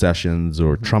or Sessions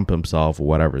or Trump himself or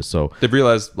whatever. So they've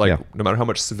realized, no matter how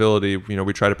much civility,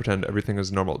 we try to pretend everything is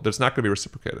normal, that's not going to be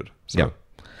reciprocated. So.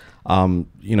 To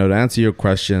answer your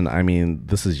question, I mean,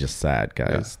 this is just sad,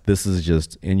 guys. This is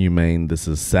just inhumane. This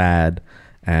is sad.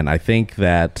 And I think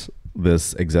that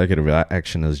this executive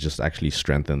action has just actually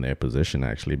strengthened their position,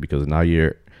 actually, because now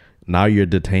you're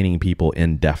detaining people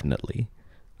indefinitely.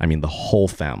 I mean, the whole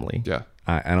family. Yeah.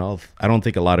 And I don't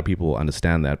think a lot of people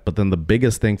understand that. But then the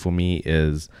biggest thing for me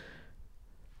is,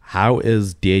 how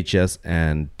is DHS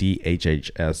and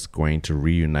DHHS going to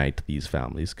reunite these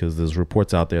families? Because there's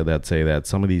reports out there that say that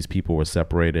some of these people were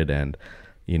separated and,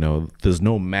 there's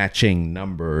no matching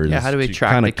numbers. Yeah, how do we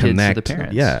track the kids to the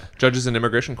parents? Yeah. Judges in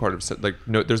immigration court have said,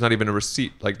 no, there's not even a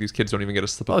receipt. These kids don't even get a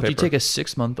slip of paper. If you take a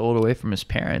 6-month-old away from his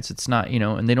parents, it's not,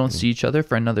 and they don't see each other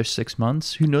for another 6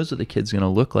 months. Who knows what the kid's going to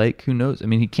look like? Who knows? I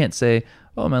mean, he can't say,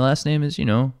 oh, my last name is,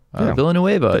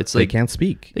 Villanueva. It's they can't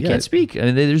speak. They can't speak. I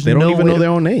mean, they don't even know their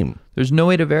own name. There's no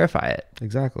way to verify it.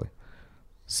 Exactly.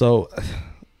 So,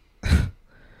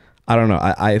 I don't know.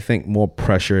 I think more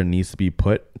pressure needs to be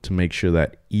put to make sure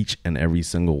that each and every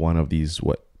single one of these,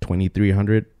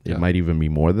 2,300, it might even be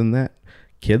more than that,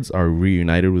 kids are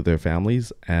reunited with their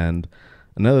families. And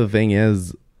another thing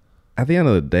is, at the end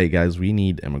of the day, guys, we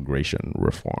need immigration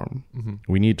reform.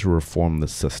 We need to reform the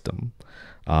system.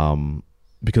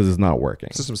 Because it's not working.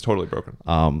 The system's totally broken.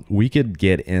 We could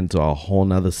get into a whole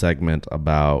nother segment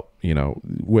about,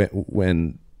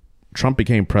 when Trump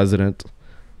became president,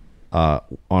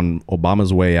 on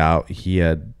Obama's way out,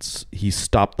 he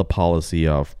stopped the policy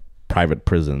of private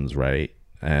prisons, right?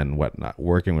 And whatnot,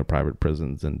 working with private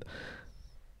prisons. And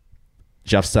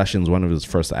Jeff Sessions, one of his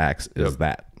first acts is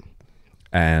that.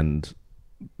 And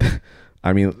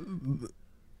I mean,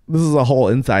 this is a whole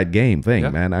inside game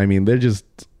thing, man. I mean, they're just...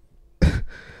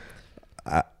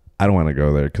 I don't want to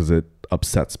go there because it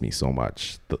upsets me so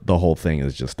much. The whole thing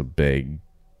is just a big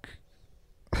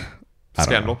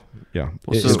scandal. Yeah,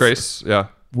 disgrace. Yeah.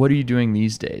 What are you doing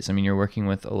these days? I mean, you're working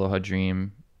with Aloha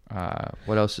Dream.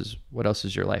 What else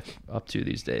is your life up to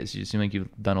these days? You seem like you've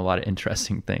done a lot of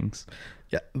interesting things.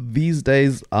 Yeah, these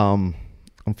days, I'm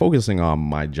focusing on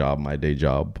my day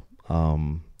job.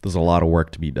 there's a lot of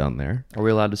work to be done there. Are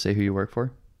we allowed to say who you work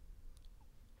for?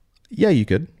 Yeah, you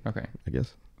could. Okay. I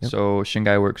guess. Yep. So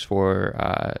Shingai works for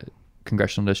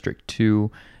Congressional District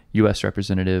 2, U.S.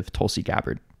 Representative Tulsi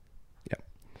Gabbard. Yeah.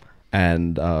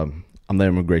 And I'm the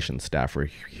immigration staffer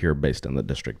here based in the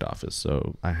district office.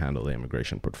 So I handle the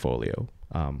immigration portfolio.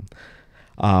 So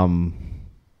I'm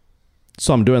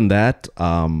doing that.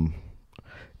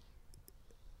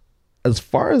 As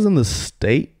far as in the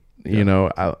state, you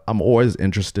know, I'm always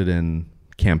interested in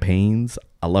campaigns.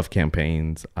 I love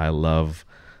campaigns. I love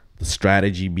the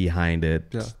strategy behind it.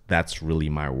 Yeah. That's really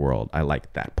my world. I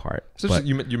like that part. So But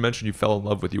you mentioned you fell in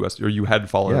love with U.S. or you had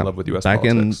fallen in love with U.S. back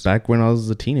politics. back when I was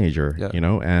a teenager, Yeah. you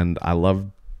know, and I love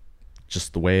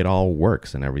just the way it all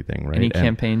works and everything. Right. Any And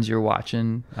campaigns you're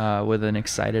watching with an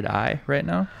excited eye right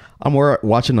now? I'm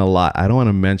watching a lot. I don't want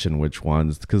to mention which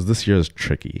ones because this year is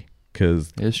tricky.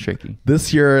 Because It is tricky.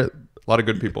 this year, A lot of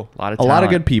good people. A lot of a lot of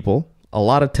talent. good people, a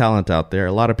lot of talent out there,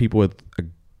 a lot of people with a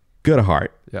good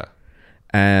heart, Yeah.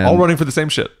 and All running for the same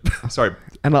shit. Sorry.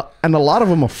 and a lot of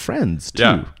them are friends too.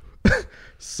 Yeah.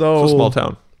 So It's a small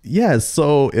town. Yeah,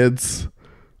 so it's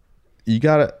you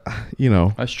gotta, you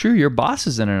know, That's true. Your boss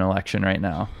is in an election right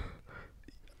now.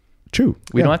 true.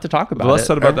 We Yeah. don't have to talk about The less it.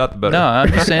 said about that, the better. No,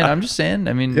 I'm just saying.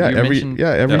 I mean, Yeah, you every mentioned,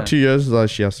 every Yeah. 2 years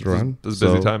she has to run. It's a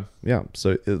busy time. Yeah,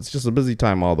 so it's just a busy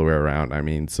time all the way around. I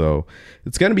mean, so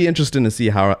it's going to be interesting to see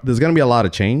how there's going to be a lot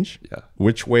of change. Yeah.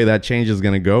 Which way that change is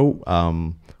going to go,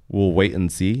 we'll wait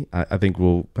and see. I think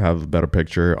we'll have a better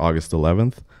picture August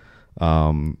 11th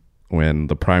when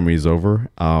the primary is over.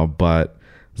 But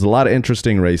there's a lot of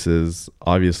interesting races.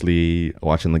 Obviously,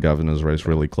 watching the governor's race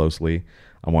really closely.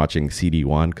 I'm watching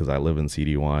CD1 because I live in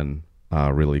CD1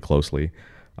 really closely.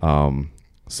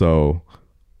 So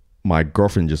my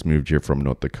girlfriend just moved here from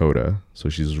North Dakota, so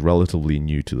she's relatively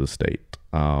new to the state.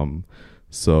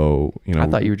 So, you know, I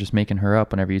thought you were just making her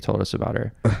up whenever you told us about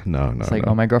her. no, It's like,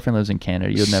 oh, my girlfriend lives in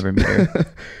Canada. You'll never meet her.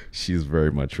 She's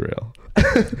very much real.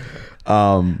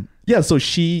 Yeah, so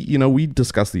she, you know, we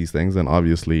discuss these things, and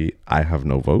obviously I have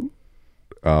no vote,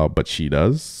 but she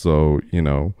does. So, you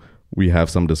know, we have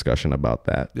some discussion about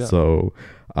that. Yeah. So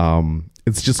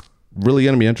it's just really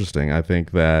going to be interesting. I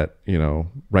think that, you know,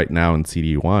 right now in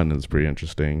CD1 is pretty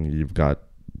interesting. You've got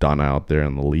Donna out there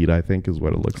in the lead, I think is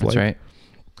what it looks That's like.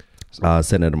 right.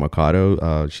 Senator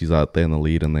Mercado, she's out there in the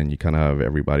lead, and then you kind of have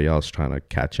everybody else trying to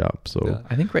catch up. So Yeah.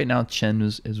 I think right now Chen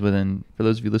is within, for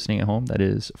those of you listening at home, that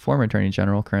is former Attorney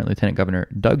General, current Lieutenant Governor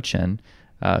Doug Chen,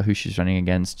 who she's running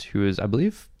against, who is, I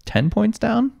believe, 10 points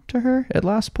down to her at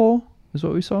last poll, is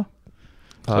what we saw.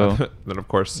 So then, of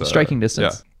course, striking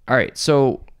distance. All right.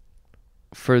 So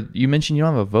you mentioned you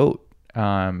don't have a vote.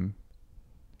 I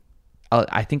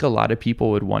think a lot of people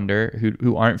would wonder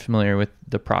who aren't familiar with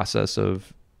the process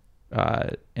of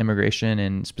immigration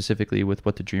and specifically with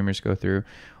what the Dreamers go through.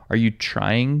 Are you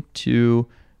trying to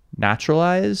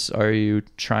naturalize? Are you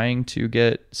trying to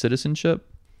get citizenship?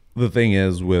 the thing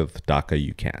is with DACA,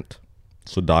 you can't.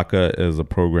 So DACA is a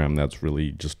program that's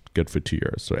really just good for 2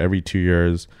 years. So every 2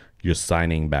 years, you're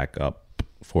signing back up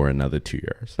for another 2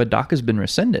 years. But DACA's been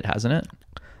rescinded, hasn't it?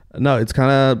 No, it's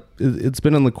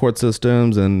been in the court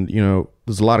systems, and you know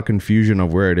there's a lot of confusion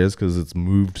of where it is because it's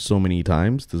moved so many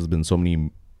times. There's been so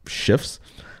many shifts,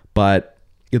 but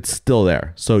it's still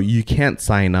there. So you can't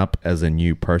sign up as a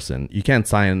new person. You can't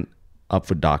sign up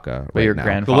for DACA But your now.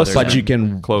 grandfather's But you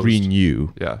been can closed. renew.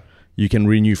 Yeah. You can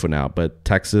renew for now. But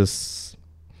Texas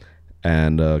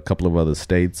and a couple of other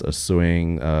states are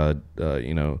suing.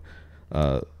 The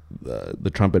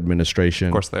Trump administration.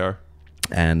 Of course they are.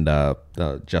 And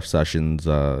Jeff Sessions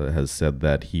has said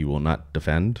that he will not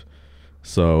defend.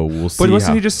 So we'll see. But wasn't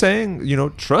how, he just saying,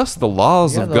 trust the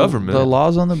laws of government? The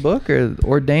laws on the book are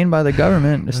ordained by the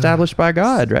government, established by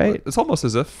God, right? It's almost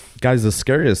as if guys, the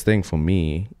scariest thing for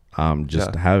me,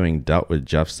 having dealt with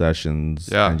Jeff Sessions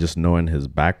and just knowing his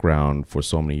background for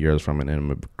so many years from an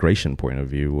immigration point of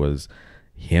view, was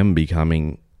him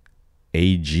becoming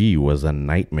AG was a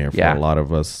nightmare for a lot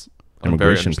of us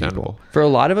immigration people. For a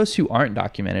lot of us who aren't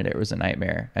documented, it was a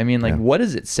nightmare. I mean, what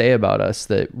does it say about us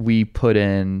that we put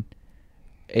in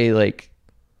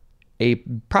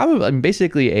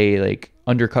basically a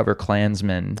undercover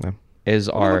Klansman is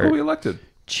look our who we elected.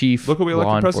 chief Look who we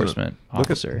law elected enforcement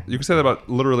officer. You can say that about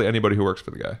literally anybody who works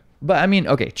for the guy. But I mean,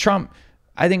 okay, Trump.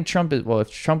 I think Trump is, if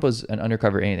Trump was an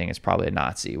undercover anything, it's probably a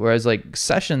Nazi. Whereas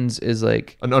Sessions is An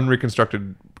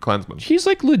unreconstructed Klansman. he's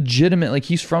legitimate,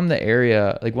 he's from the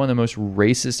area, one of the most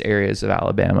racist areas of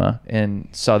Alabama, in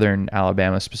southern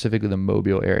Alabama, specifically the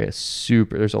Mobile area.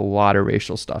 There's a lot of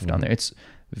racial stuff down there. It's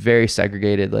very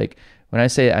segregated. When I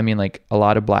say it, I mean a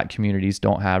lot of black communities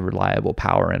don't have reliable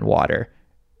power and water.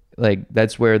 Like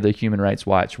that's where the Human Rights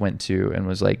Watch went to and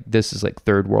was like, this is like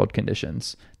third world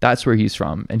conditions. That's where he's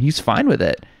from, and he's fine with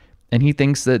it, and he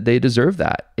thinks that they deserve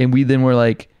that. And we then were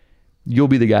like, you'll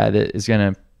be the guy that is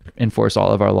gonna enforce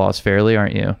all of our laws fairly,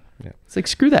 aren't you? Yeah. It's like,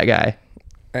 screw that guy.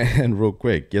 And real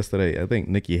quick, yesterday, I think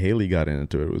Nikki Haley got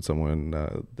into it with someone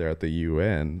there at the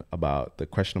UN about the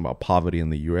question about poverty in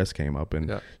the U.S. came up,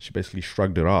 and she basically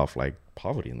shrugged it off like,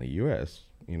 poverty in the U.S.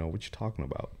 You know, what you talking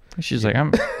about? She's like,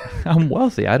 I'm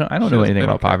wealthy. I don't know anything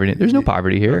about poverty. There's no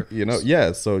poverty here. You know,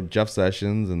 yeah. So Jeff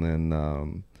Sessions and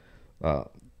then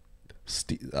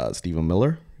Stephen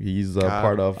Miller. He's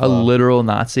part of a literal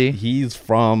Nazi. He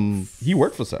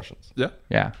worked for Sessions.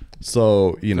 Yeah.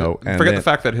 So, you know, and forget the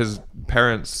fact that his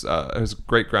parents, his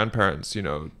great grandparents, you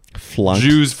know, flunked.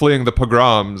 Jews fleeing the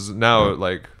pogroms. Now,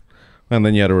 like, and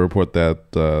then you had to report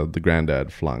that the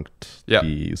granddad flunked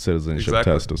the citizenship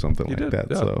exactly. test or something He like did,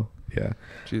 that. yeah. So yeah,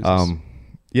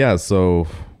 Jesus. So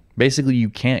basically, you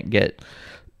can't get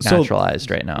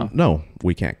naturalized right now. No,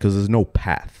 we can't because there's no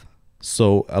path.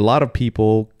 So a lot of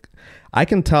people, I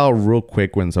can tell real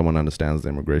quick when someone understands the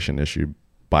immigration issue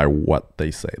by what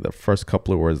they say. The first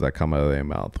couple of words that come out of their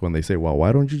mouth when they say, well,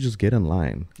 why don't you just get in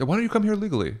line? Why don't you come here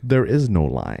legally? There is no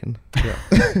line. Yeah.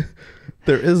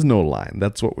 There is no line.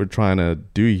 That's what we're trying to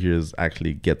do here, is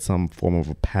actually get some form of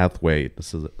a pathway.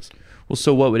 Well,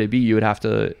 so what would it be? You would have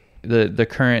to, the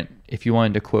current, if you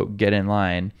wanted to quote, get in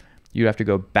line, you'd have to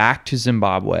go back to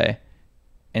Zimbabwe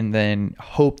and then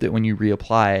hope that when you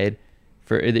reapplied,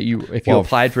 if you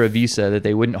applied for a visa, that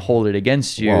they wouldn't hold it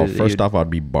against you. Well, first off, I'd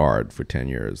be barred for 10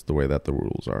 years, the way that the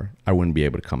rules are. I wouldn't be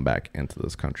able to come back into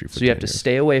this country for 10 years. So you have to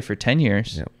stay away for 10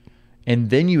 years, and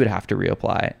then you would have to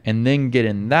reapply, and then get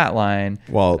in that line.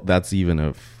 Well, that's even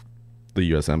if the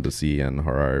U.S. Embassy and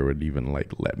Harare would even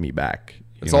like let me back.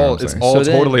 It's all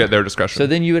totally at their discretion. So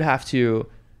then you would have to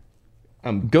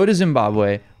go to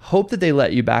Zimbabwe, hope that they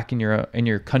let you back in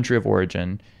your country of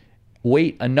origin,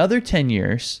 wait another 10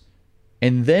 years,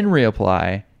 and then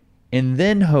reapply, and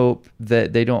then hope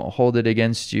that they don't hold it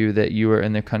against you that you were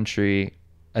in the country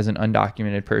as an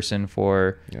undocumented person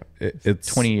for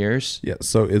it's 20 years. Yeah,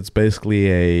 so it's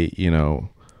basically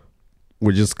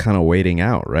we're just kind of waiting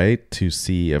out, right, to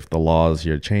see if the laws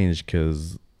here change,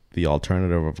 because the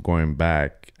alternative of going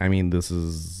back, I mean, this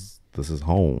is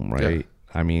home, right? Yeah.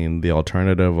 I mean, the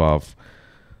alternative of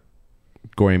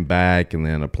going back and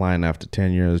then applying after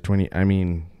 10 years, 20, I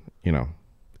mean,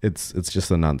 it's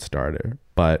just a non-starter.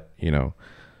 But,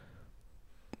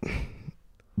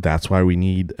 that's why we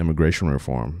need immigration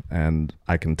reform. And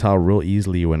I can tell real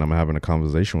easily when I'm having a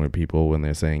conversation with people when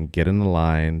they're saying, get in the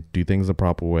line, do things the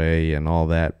proper way and all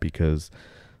that, because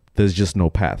there's just no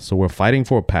path. So we're fighting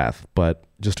for a path. But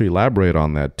just to elaborate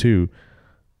on that too,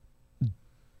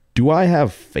 do I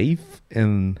have faith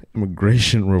in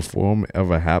immigration reform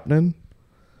ever happening?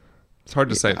 It's hard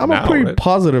to say. I'm a pretty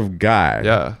positive guy.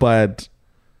 Yeah. But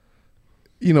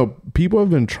people have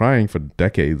been trying for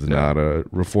decades now to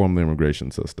reform the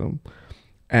immigration system.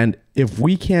 And if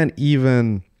we can't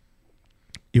even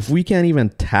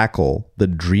tackle the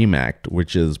DREAM Act,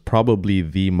 which is probably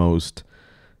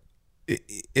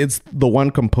it's the one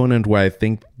component where I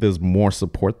think there's more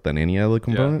support than any other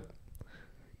component. Yeah.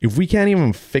 If we can't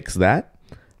even fix that,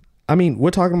 I mean,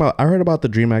 I heard about the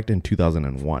DREAM Act in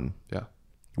 2001. Yeah.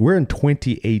 We're in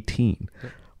 2018. Yeah.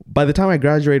 By the time I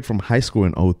graduated from high school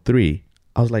in 2003,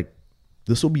 I was like,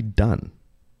 this will be done.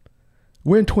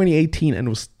 We're in 2018 and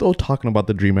we're still talking about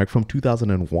the DREAM Act from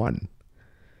 2001.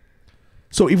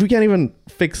 So if we can't even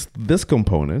fix this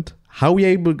component, how are we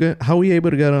able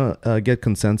to get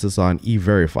consensus on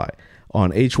E-Verify,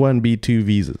 on H-1B2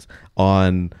 visas,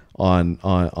 on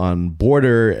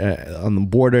border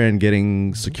and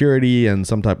getting security and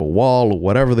some type of wall or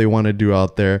whatever they want to do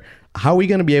out there? How are we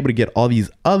going to be able to get all these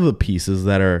other pieces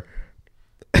that are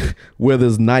where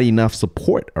there's not enough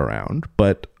support around,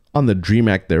 but on the DREAM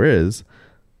Act there is?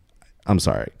 I'm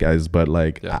sorry, guys, but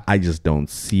I just don't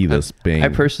see this being. I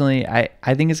personally, I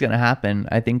think it's going to happen.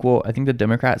 I think the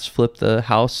Democrats flip the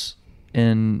House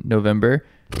in November.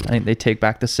 I think they take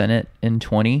back the Senate in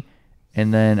 20,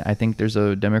 and then I think there's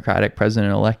a Democratic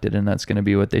president elected, and that's going to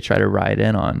be what they try to ride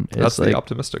in on. That's the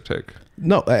optimistic take.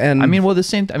 No, and I mean, well,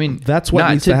 that's what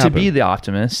needs to happen. To be the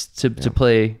optimist, to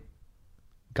play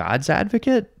God's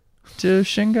advocate to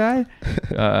Shingai.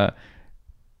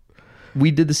 We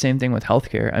did the same thing with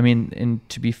healthcare. I mean, and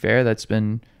to be fair, that's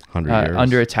been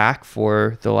under attack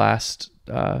for the last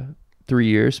 3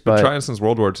 years. But trying since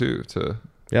World War II to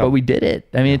Yeah. But we did it.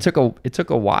 I mean, it took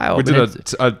a while. We but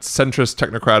did a centrist,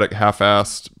 technocratic,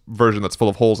 half-assed version that's full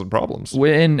of holes and problems.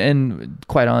 And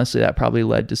quite honestly, that probably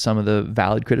led to some of the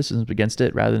valid criticisms against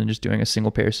it, rather than just doing a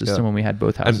single-payer system when we had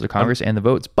both houses of Congress and the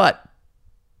votes. But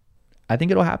I think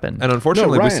it'll happen. And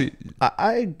unfortunately, No, we Ryan,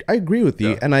 see. I agree with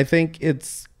you, and I think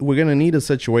we're gonna need a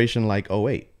situation like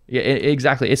 '08. Yeah,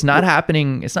 exactly. It's not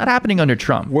happening. It's not happening under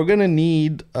Trump. We're gonna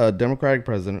need a Democratic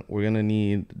president. We're gonna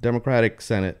need Democratic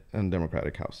Senate and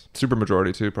Democratic House.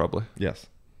 Supermajority too, probably. Yes.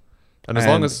 And as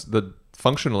long as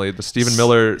functionally the Stephen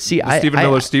Miller,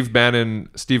 Steve Bannon,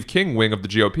 Steve King wing of the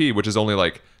GOP, which is only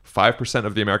like 5%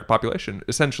 of the American population,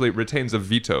 essentially retains a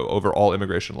veto over all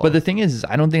immigration law. But the thing is,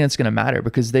 I don't think that's going to matter,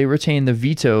 because they retain the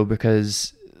veto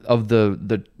because of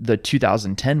the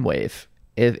 2010 wave.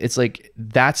 It's like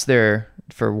that's their,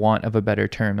 for want of a better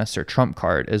term, that's their trump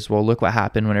card. Is, well, look what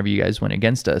happened whenever you guys went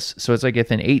against us. So it's like,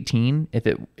 if in 18, if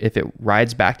it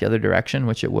rides back the other direction,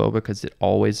 which it will, because it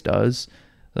always does,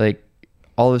 like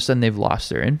all of a sudden they've lost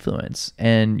their influence.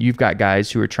 And you've got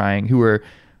guys who are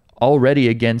already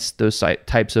against those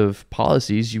types of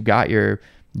policies. You've got your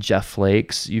Jeff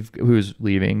Flakes, who's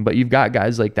leaving, but you've got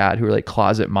guys like that who are like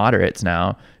closet moderates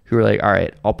now, who are like, all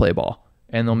right, I'll play ball.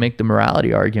 And they'll make the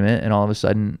morality argument, and all of a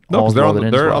sudden, because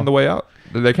they're on the way out.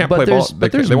 They can't play ball.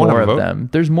 But there's more of them.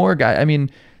 There's more guys. I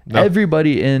mean,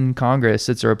 everybody in Congress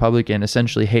that's a Republican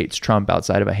essentially hates Trump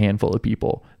outside of a handful of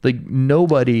people. Like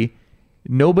nobody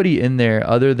in there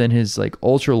other than his like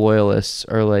ultra loyalists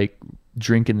are like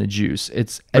drinking the juice.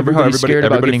 It's everybody's scared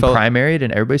about getting primaried,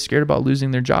 and everybody's scared about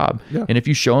losing their job. Yeah. And if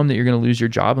you show them that you're going to lose your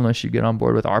job unless you get on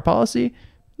board with our policy,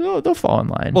 they'll fall in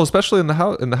line. Well, especially in the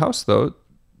House, though,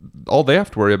 all they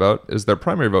have to worry about is their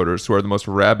primary voters, who are the most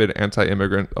rabid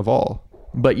anti-immigrant of all.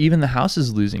 But even the House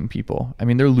is losing people. I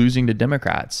mean, they're losing to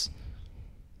Democrats.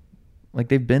 Like,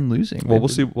 they've been losing. Well,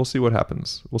 we'll see what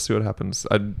happens.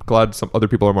 I'm glad some other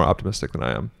people are more optimistic than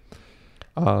I am.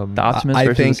 The optimist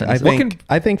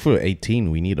I think for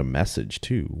 18 we need a message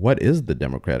too. What is the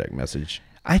Democratic message?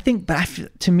 I think, but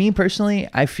to me personally,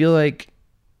 I feel like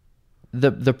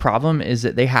the problem is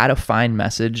that they had a fine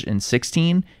message in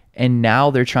 16, and now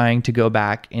they're trying to go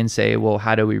back and say, well,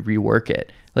 how do we rework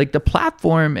it? Like, the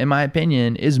platform, in my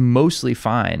opinion, is mostly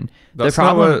fine. That's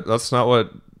not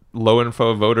what low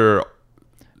info voter.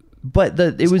 But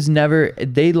it was never.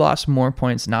 They lost more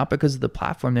points not because of the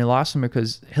platform. They lost them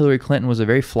because Hillary Clinton was a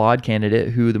very flawed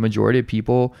candidate who the majority of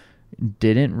people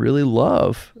didn't really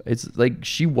love. It's like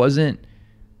she wasn't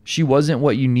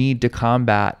what you need to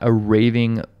combat a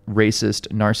raving racist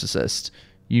narcissist.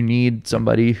 You need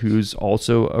somebody who's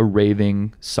also a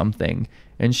raving something,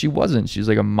 and she wasn't. She's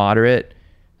like a moderate,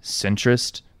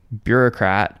 centrist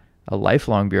bureaucrat, a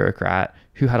lifelong bureaucrat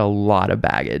who had a lot of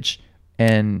baggage.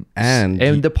 And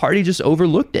the party just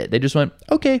overlooked it. They just went,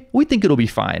 okay, we think it'll be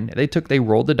fine. They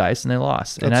rolled the dice and they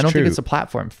lost. And I don't think it's a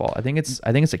platform fault. I think it's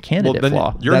a candidate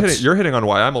flaw. You're hitting on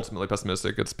why I'm ultimately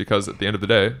pessimistic. It's because at the end of the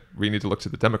day, we need to look to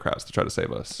the Democrats to try to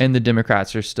save us. And the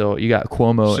Democrats are still. You got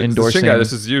Cuomo endorsing. Shingai,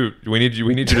 this is you. We need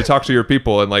you to talk to your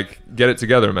people and like get it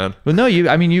together, man. Well, no,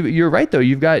 you're right though.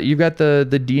 You've got the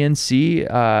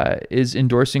DNC is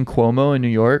endorsing Cuomo in New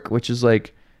York, which is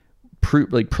like.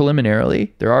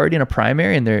 Preliminarily, they're already in a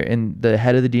primary, and the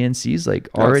head of the DNC is like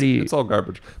already. It's all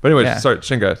garbage. But anyway, sorry,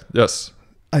 Shingai. Yes,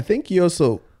 I think you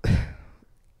also,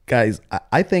 guys.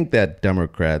 I think that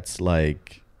Democrats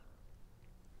like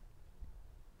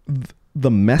the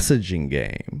messaging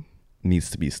game needs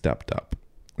to be stepped up.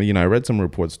 You know, I read some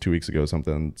reports 2 weeks ago,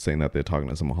 something saying that they're talking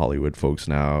to some Hollywood folks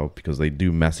now because they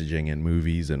do messaging in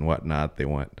movies and whatnot. They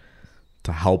want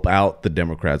to help out the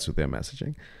Democrats with their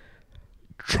messaging.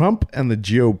 Trump and the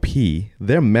GOP,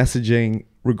 their messaging,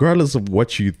 regardless of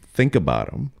what you think about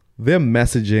them, their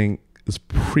messaging is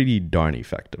pretty darn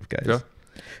effective, guys. Yeah.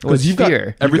 Because you've got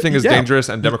everything is dangerous,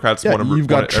 and Democrats want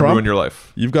to ruin your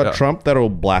life. You've got Trump that'll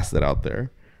blast it out there.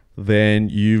 Then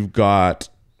you're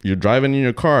driving in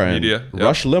your car, and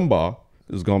Rush Limbaugh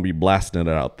is going to be blasting it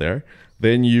out there.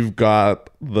 Then you've got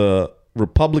the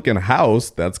Republican House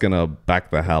that's gonna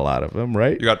back the hell out of him,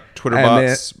 right? You got Twitter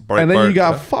bots, and then you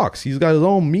got Fox. He's got his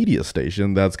own media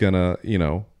station that's gonna,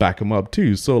 back him up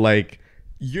too. So like,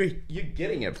 you're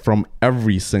getting it from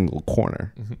every single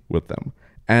corner with them,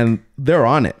 and they're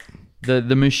on it.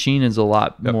 The machine is a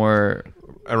lot more.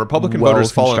 And Republican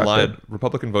voters fall in line.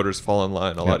 Republican voters fall in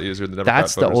line a lot easier than Democrat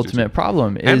voters. That's the ultimate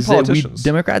problem. Is that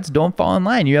Democrats don't fall in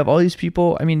line. You have all these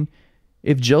people. I mean.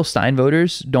 If Jill Stein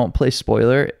voters don't play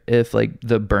spoiler, if like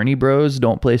the Bernie bros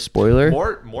don't play spoiler,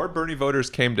 more Bernie voters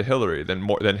came to Hillary than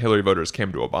Hillary voters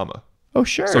came to Obama. Oh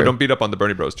sure. So don't beat up on the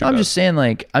Bernie bros too. I'm just saying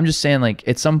like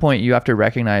at some point you have to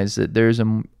recognize that there's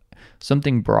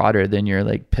something broader than your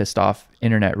like pissed off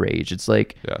internet rage. It's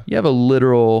like Yeah. you have a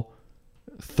literal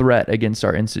threat against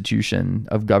our institution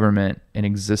of government in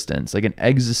existence, like an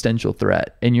existential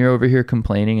threat, and you're over here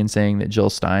complaining and saying that Jill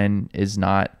Stein is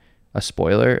not a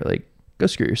spoiler. Like, go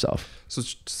screw yourself. So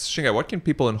Shingai, what can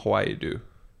people in Hawaii do?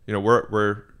 You know,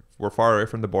 we're far away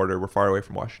from the border. We're far away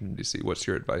from Washington, D.C. What's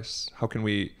your advice? How can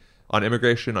we, on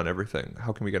immigration, on everything,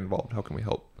 how can we get involved? How can we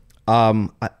help?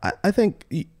 I think,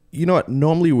 you know what,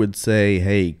 normally would say,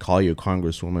 hey, call your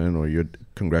congresswoman or your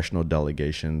congressional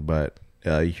delegation. But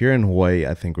here in Hawaii,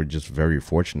 I think we're just very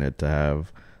fortunate to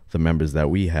have the members that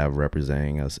we have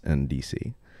representing us in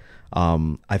D.C.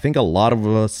 I think a lot of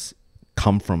us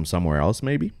come from somewhere else,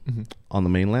 maybe on the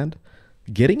mainland.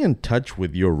 Getting in touch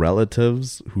with your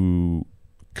relatives who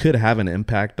could have an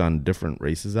impact on different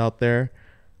races out there,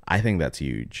 I think that's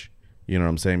huge. You know what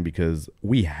I'm saying? Because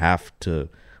we have to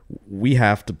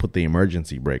put the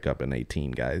emergency brake up in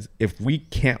 18, guys. If we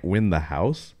can't win the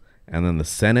House and then the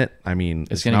Senate, I mean,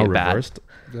 it's now reversed.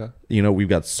 Yeah. You know, we've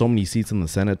got so many seats in the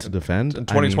Senate to defend. In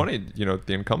 2020, you know,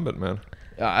 the incumbent, man.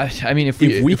 I mean, if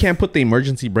we can't put the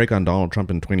emergency brake on Donald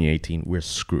Trump in 2018, we're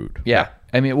screwed. Yeah.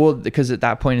 I mean, well, because at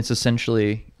that point, it's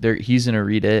essentially he's going to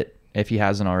read it if he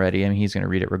hasn't already. I mean, he's going to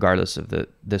read it regardless of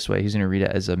this way. He's going to read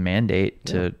it as a mandate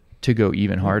to go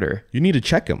even harder. You need to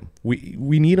check him.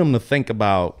 We need him to think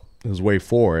about his way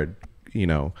forward, you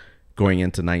know, going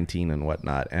into 19 and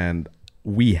whatnot. And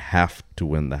we have to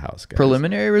win the House, guys.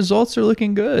 Preliminary results are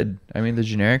looking good. I mean, the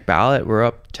generic ballot, we're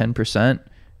up 10%.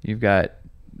 You've got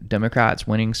Democrats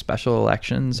winning special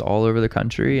elections all over the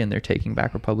country, and they're taking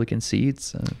back Republican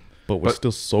seats. But we're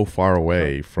still so far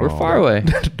away from. We're far away.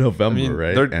 November,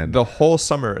 right? And the whole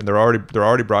summer, and they're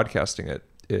already broadcasting it.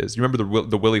 Is you remember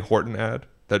the Willie Horton ad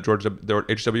that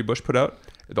H.W. Bush put out?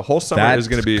 The whole summer is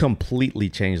going to be completely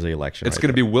changed the election. It's going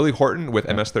to be Willie Horton with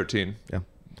MS-13. Yeah,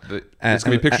 it's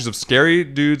going to be pictures of scary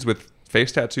dudes with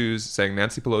face tattoos saying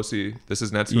Nancy Pelosi. This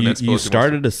is Nancy Pelosi. You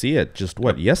started to see it just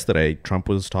yesterday. Trump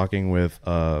was talking with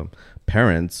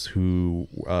parents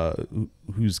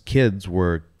whose kids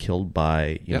were killed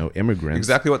by immigrants.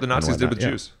 Exactly what the Nazis did with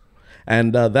Jews.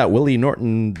 And that Willie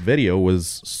Norton video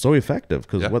was so effective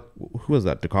because who was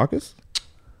that? Dukakis?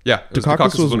 Yeah,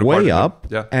 Dukakis was way up,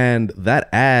 yeah. And that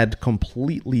ad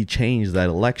completely changed that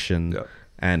election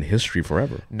and history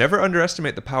forever. Never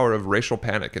underestimate the power of racial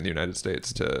panic in the United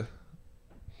States to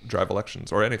drive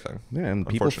elections or anything. Yeah, and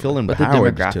people feel empowered. But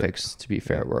the demographics, to be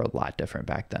fair, were a lot different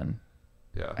back then.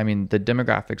 Yeah, I mean, the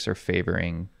demographics are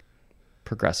favoring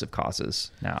progressive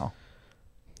causes now.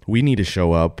 We need to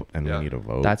show up and we need to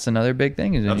vote. That's another big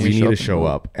thing. We need to show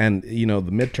up. And, the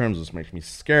midterms, which makes me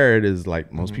scared, is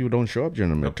like most people don't show up during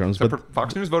the midterms. But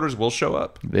Fox News voters will show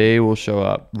up. They will show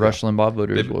up. Rush Limbaugh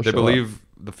voters will show up. They believe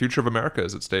the future of America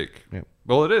is at stake. Yeah.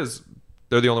 Well, it is.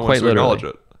 They're the only ones who acknowledge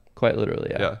it. Quite literally,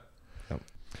 yeah.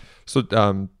 So,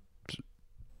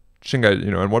 Shingai,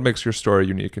 and what makes your story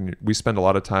unique? And we spend a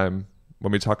lot of time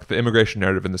when we talk the immigration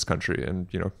narrative in this country, and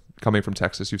coming from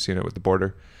Texas, you've seen it with the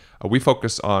border. We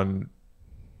focus on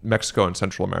Mexico and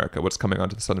Central America, what's coming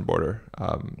onto the southern border.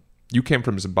 You came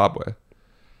from Zimbabwe.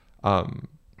 I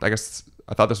guess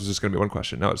I thought this was just going to be one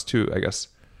question. Now it's two, I guess.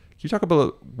 Can you talk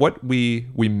about what we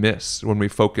miss when we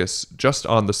focus just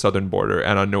on the southern border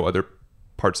and on no other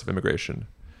parts of immigration?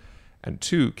 And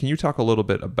two, can you talk a little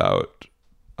bit about,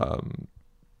 for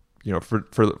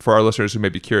our listeners who may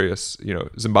be curious,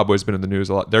 Zimbabwe's been in the news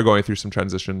a lot. They're going through some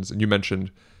transitions, and you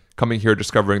mentioned coming here,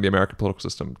 discovering the American political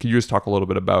system. Can you just talk a little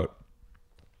bit about,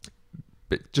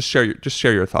 just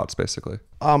share your thoughts, basically?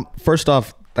 First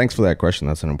off, thanks for that question.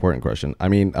 That's an important question. I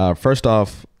mean, first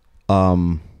off,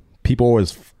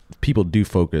 people do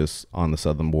focus on the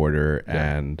southern border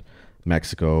and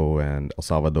Mexico and El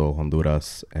Salvador,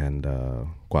 Honduras, and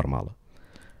Guatemala.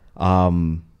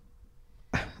 I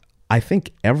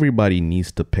think everybody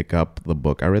needs to pick up the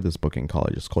book. I read this book in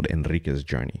college. It's called Enrique's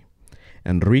Journey.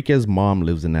 Enrique's mom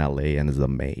lives in LA and is a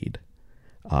maid.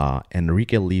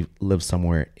 Enrique lives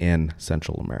somewhere in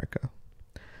Central America.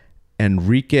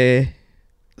 Enrique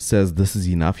says this is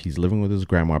enough. He's living with his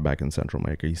grandma back in Central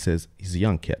America. He says he's a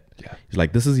young kid. Yeah. He's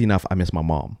like, this is enough. I miss my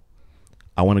mom.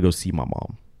 I want to go see my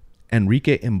mom.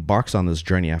 Enrique embarks on this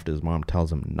journey after his mom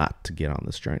tells him not to get on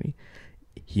this journey.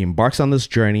 He embarks on this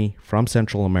journey from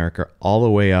Central America all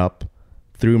the way up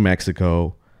through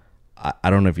Mexico.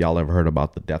 I don't know if y'all ever heard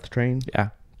about the death train. Yeah.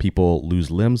 People lose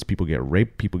limbs. People get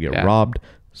raped. People get robbed.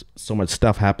 So much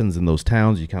stuff happens in those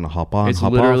towns. You kind of hop on, hop off. It's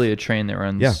literally a train that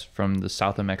runs from the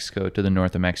south of Mexico to the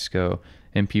north of Mexico,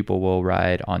 and people will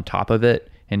ride on top of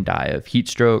it and die of heat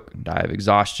stroke, die of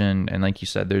exhaustion. And like you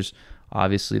said, there's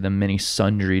obviously the many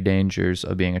sundry dangers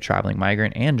of being a traveling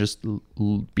migrant and just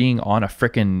being on a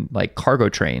frickin' like cargo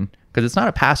train, because it's not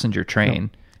a passenger train.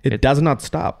 No. It does not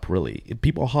stop, really.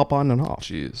 People hop on and off.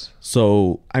 Jeez.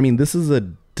 So, I mean, this is a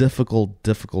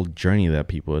difficult journey that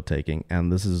people are taking.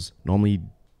 And this is normally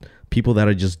people that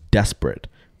are just desperate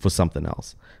for something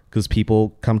else. Because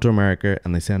people come to America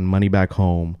and they send money back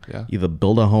home, either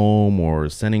build a home or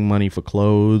sending money for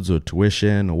clothes or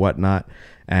tuition or whatnot.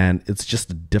 And it's just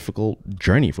a difficult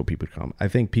journey for people to come. I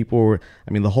think the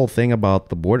whole thing about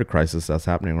the border crisis that's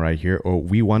happening right here, or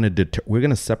we're going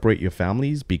to separate your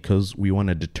families because we want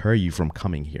to deter you from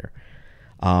coming here.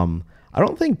 I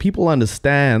don't think people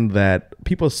understand that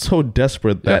people are so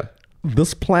desperate that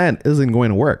this plan isn't going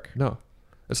to work. No.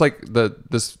 It's like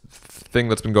this thing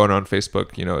that's been going on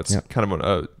Facebook, it's kind of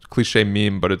a cliche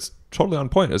meme, but it's totally on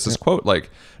point. It's this quote, like,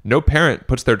 no parent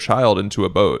puts their child into a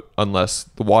boat unless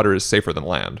the water is safer than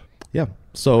land. Yeah.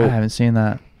 So I haven't seen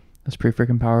that. That's pretty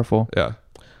freaking powerful. Yeah.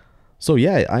 So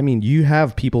I mean, you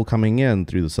have people coming in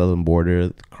through the southern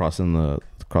border, crossing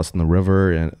the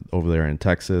river and over there in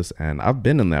Texas. And I've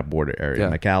been in that border area,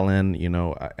 McAllen.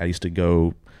 I used to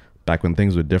go back when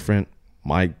things were different.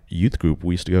 My youth group,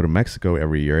 we used to go to Mexico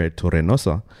every year at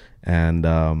Torrenosa and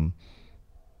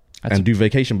do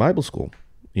vacation Bible school,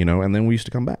 and then we used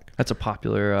to come back. That's a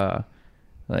popular,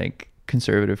 like,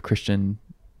 conservative Christian,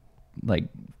 like,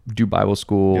 do Bible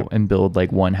school and build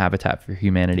like one Habitat for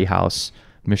Humanity house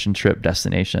mission trip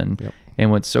destination. Yep.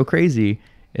 And what's so crazy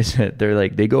is that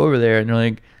they go over there and they're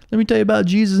like, let me tell you about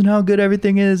Jesus and how good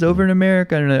everything is over in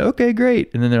America. And they're like, okay,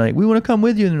 great. And then they're like, we want to come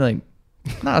with you. And they're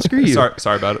like, nah, screw you.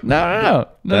 Sorry about it. No.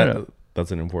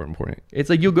 That's an important point. It's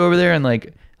like you'll go over there and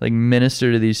like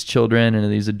minister to these children and to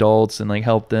these adults and like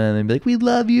help them and be like, we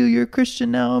love you. You're a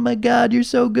Christian now. Oh my God, you're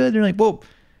so good. They're like, well,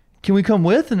 can we come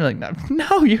with? And they're like,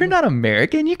 no, you're not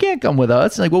American. You can't come with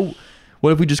us. And like, well,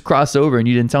 what if we just cross over and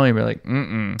you didn't tell me? We're like,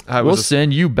 we'll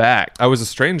send you back. I was a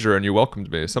stranger and you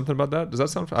welcomed me. Something about that? Does that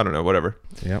sound? I don't know. Whatever.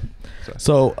 Yeah.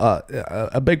 So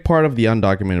a big part of the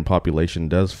undocumented population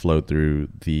does flow through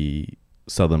the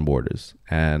southern borders,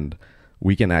 and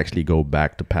we can actually go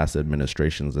back to past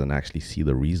administrations and actually see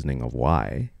the reasoning of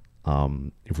why.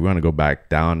 If we want to go back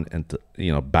down into,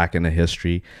 back into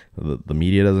history, the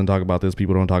media doesn't talk about this.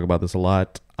 People don't talk about this a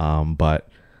lot. But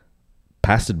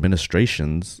past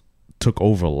administrations took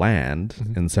over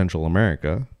land in Central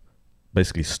America,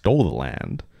 basically stole the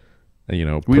land.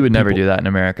 We would never do that in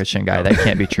America, Shingai. That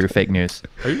can't be true. Fake news.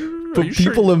 Put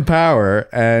people in power,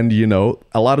 and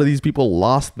a lot of these people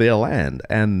lost their land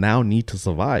and now need to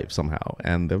survive somehow,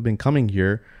 and they've been coming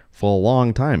here for a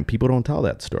long time. People don't tell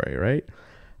that story, right?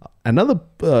 Another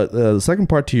the second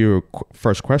part to your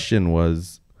first question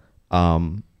was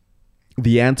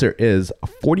the answer is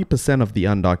 40% of the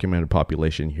undocumented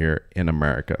population here in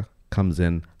America comes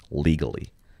in legally.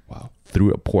 Wow.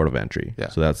 Through a port of entry. Yeah.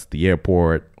 So that's the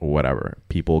airport or whatever.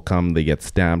 People come, they get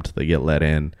stamped, they get let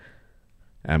in.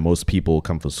 And most people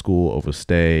come for school,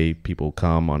 overstay. People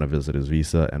come on a visitor's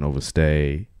visa and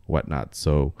overstay, whatnot.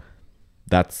 So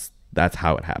that's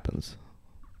how it happens.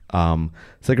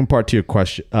 Second part to your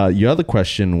question, your other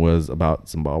question was about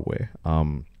Zimbabwe.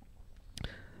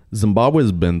 Zimbabwe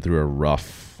has been through a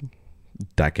rough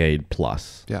decade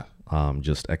plus. Yeah.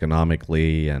 Just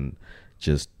economically and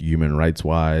just human rights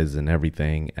wise and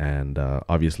everything. And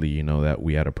obviously, that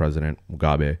we had a president,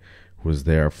 Mugabe, who was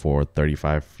there for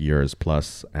 35 years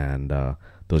plus, and there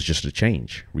was just a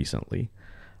change recently.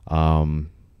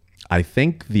 I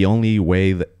think the only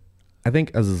way that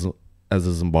as a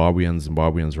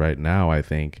Zimbabweans right now, I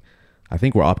think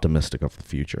we're optimistic of the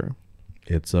future.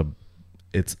 It's an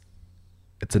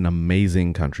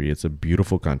amazing country. It's a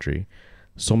beautiful country.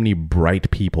 So many bright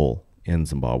people in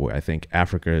Zimbabwe. I think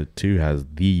Africa too has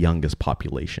the youngest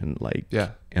population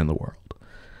in the world.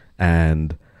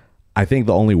 And I think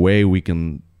the only way we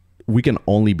can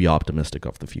only be optimistic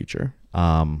of the future.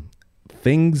 I'm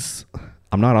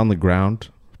not on the ground.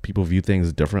 People view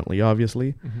things differently,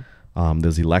 obviously. Mm-hmm.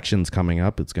 There's elections coming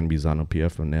up. It's going to be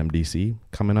ZANU-PF and MDC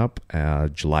coming up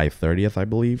July 30th, I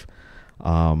believe.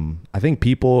 I think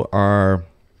people are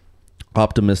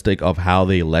optimistic of how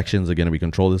the elections are going to be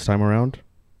controlled this time around.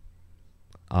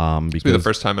 Because it's the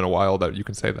first time in a while that you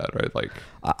can say that, right? Like,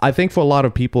 I think for a lot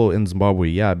of people in Zimbabwe,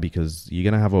 yeah, because you're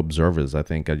gonna have observers. I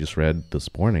think I just read this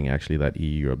morning actually that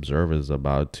EU observers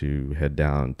about to head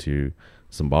down to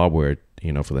Zimbabwe,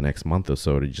 for the next month or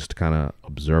so to just kind of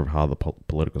observe how the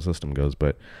political system goes.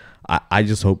 But I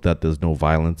just hope that there's no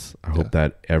violence. I hope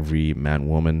that every man,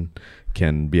 woman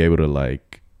can be able to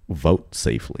vote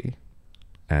safely,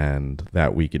 and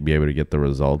that we could be able to get the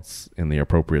results in the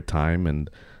appropriate time, and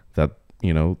that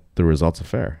the results are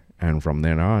fair. And from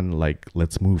then on, like,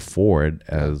 let's move forward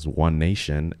as one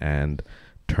nation and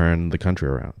turn the country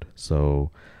around. So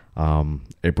July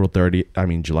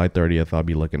 30th, I'll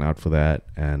be looking out for that,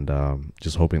 and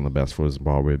just hoping the best for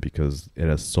Zimbabwe, because it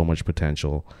has so much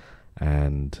potential.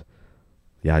 And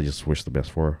yeah, I just wish the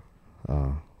best for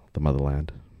the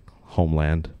motherland,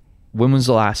 homeland. When was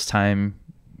the last time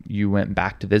you went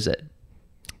back to visit?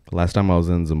 The last time I was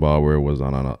in Zimbabwe was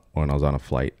when I was on a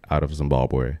flight out of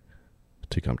Zimbabwe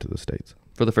to come to the States.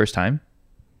 For the first time?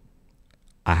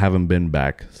 I haven't been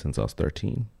back since I was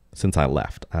 13. Since I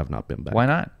left, I have not been back. Why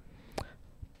not?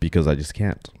 Because I just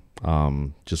can't.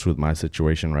 Just with my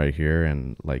situation right here,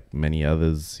 and like many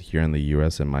others here in the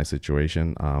U.S. in my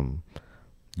situation,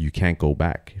 you can't go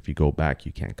back. If you go back,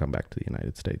 you can't come back to the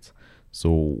United States.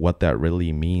 So what that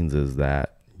really means is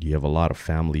that you have a lot of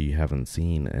family you haven't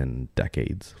seen in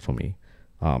decades for me.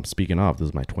 Speaking of, this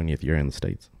is my 20th year in the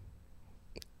States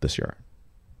this year.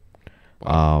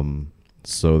 Wow.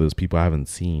 So there's people I haven't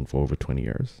seen for over 20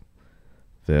 years.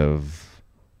 There've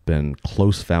been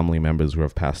close family members who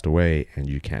have passed away, and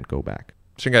you can't go back.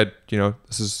 Shingai,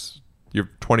 this is your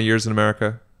 20 years in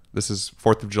America. This is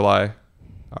 4th of July,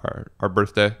 our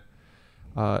birthday.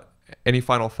 Any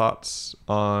final thoughts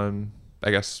on,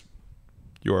 I guess,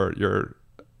 your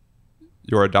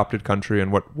adopted country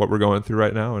and what we're going through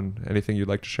right now, and anything you'd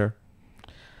like to share?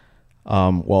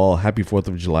 Well, happy 4th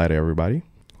of July to everybody.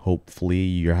 Hopefully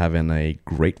you're having a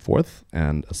great 4th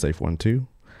and a safe one too.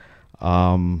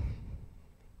 I'm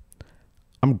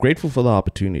grateful for the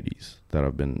opportunities that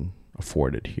I've been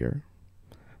afforded here.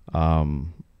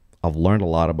 I've learned a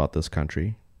lot about this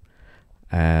country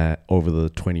over the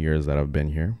 20 years that I've been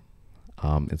here.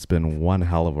 It's been one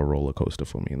hell of a roller coaster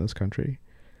for me in this country.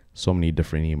 So many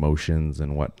different emotions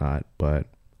and whatnot. But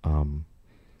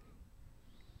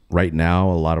right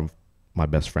now, a lot of my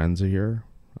best friends are here.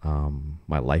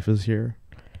 My life is here.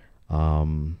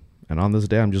 And on this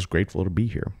day, I'm just grateful to be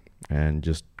here, and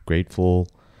just grateful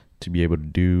to be able to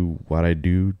do what I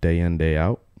do day in, day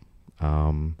out.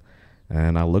 And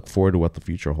I look forward to what the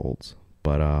future holds.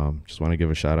 But just want to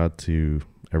give a shout out to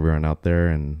everyone out there,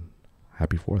 and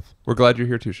happy 4th. We're glad you're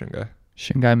here too, Shingai.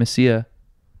 Shingai Masiya,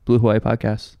 Blue Hawaii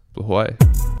Podcast. Blue Hawaii.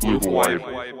 Blue Hawaii.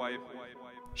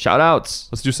 Shout outs.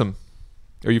 Let's do some.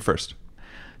 Are you first?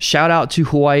 Shout out to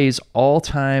Hawaii's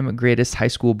all-time greatest high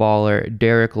school baller,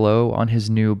 Derrick Lowe, on his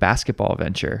new basketball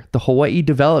venture, the Hawaii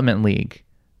Development League.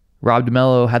 Rob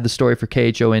DeMello had the story for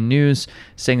KHON News,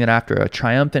 saying that after a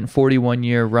triumphant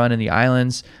 41-year run in the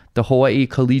islands, the Hawaii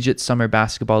Collegiate Summer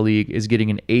Basketball League is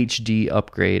getting an HD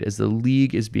upgrade, as the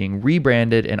league is being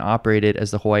rebranded and operated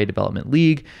as the Hawaii Development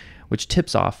League, which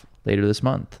tips off later this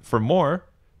month. For more,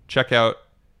 check out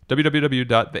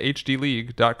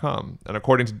www.thehdleague.com. And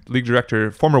according to league director,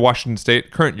 former Washington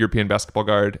State, current European basketball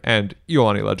guard, and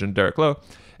Iolani legend Derrick Lowe,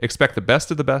 expect the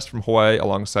best of the best from Hawaii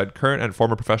alongside current and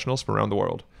former professionals from around the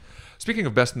world. Speaking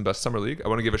of best and best summer league, I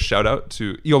want to give a shout out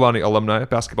to Iolani alumni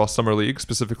basketball summer league,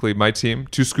 specifically my team,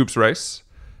 2 Scoops Rice.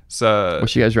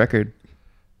 What's your guys' record?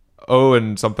 Oh,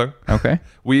 and something. Okay.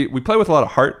 We play with a lot of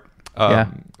heart.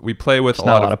 We play with a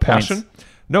lot of passion. Points.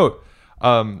 No,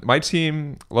 my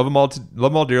team, love them all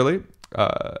dearly.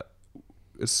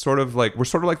 It's sort of like, we're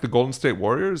sort of like the Golden State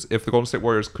Warriors if the Golden State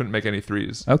Warriors couldn't make any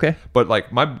threes. Okay. But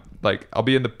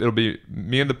it'll be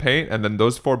me in the paint, and then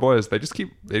those 4 boys, they keep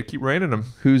raining them.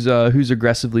 Who's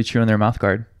aggressively chewing their mouth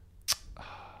guard?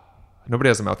 Nobody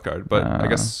has a mouth guard, but I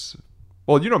guess,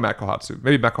 well, Matt Kohatsu.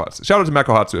 Maybe Matt Kohatsu. Shout out to Matt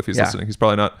Kohatsu if he's listening. He's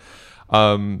probably not.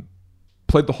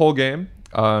 Played the whole game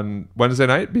on Wednesday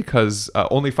night because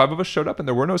only 5 of us showed up and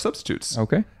there were no substitutes.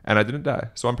 Okay. And I didn't die,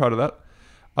 so I'm proud of that.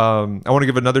 I want to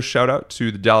give another shout out to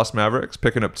the Dallas Mavericks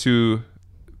picking up 2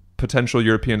 potential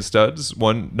European studs.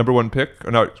 What should have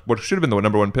been the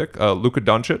number 1 pick, Luka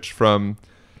Doncic from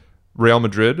Real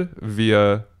Madrid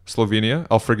via Slovenia.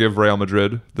 I'll forgive Real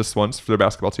Madrid this once for their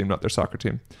basketball team, not their soccer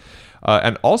team.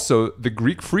 And also the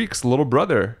Greek Freak's little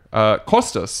brother,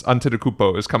 Kostas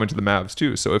Antetokounmpo, is coming to the Mavs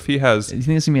too. So if he has, do you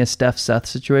think it's gonna be a Steph Seth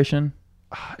situation?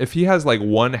 If he has like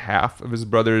 1/2 of his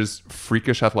brother's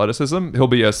freakish athleticism, he'll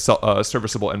be a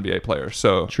serviceable NBA player.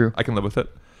 So true, I can live with it.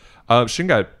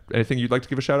 Shingai, anything you'd like to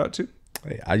give a shout out to?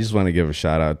 I just want to give a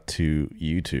shout out to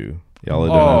you two. Y'all are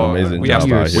doing an amazing job out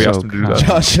here. We asked him to do that.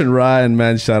 Josh and Ryan,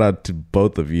 man, shout out to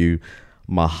both of you.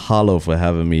 Mahalo for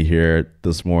having me here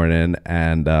this morning.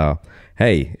 And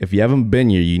hey, if you haven't been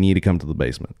here, you need to come to the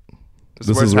basement.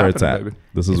 This is where it's at. Baby.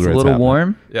 This is it's where a it's little happening.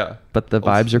 warm, yeah, but the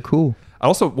vibes are cool.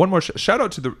 Also, one more shout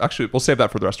out to actually, we'll save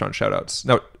that for the restaurant shout outs.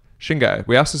 Now, Shingai,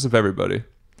 we asked this of everybody.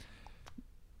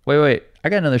 Wait. I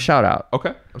got another shout out.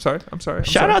 Okay. I'm sorry.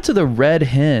 Shout out to the Red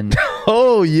Hen.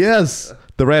 Oh, yes.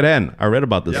 The Red Hen. I read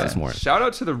about this morning. Shout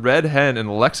out to the Red Hen in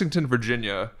Lexington,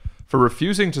 Virginia, for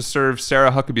refusing to serve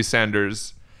Sarah Huckabee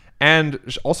Sanders. And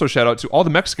also shout out to all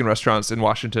the Mexican restaurants in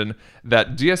Washington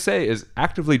that DSA is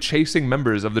actively chasing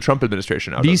members of the Trump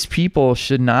administration out These of. people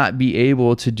should not be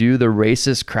able to do the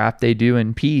racist crap they do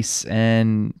in peace.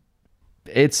 And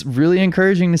it's really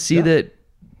encouraging to see that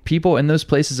people in those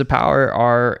places of power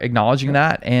are acknowledging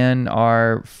that and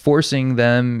are forcing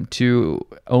them to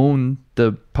own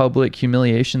the public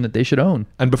humiliation that they should own.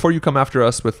 And before you come after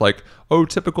us with like, oh,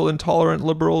 typical intolerant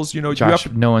liberals, you know, Josh, you have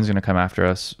to... no one's going to come after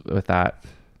us with that.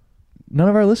 None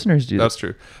of our listeners do that. That's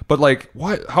true. But like,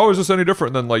 why? How is this any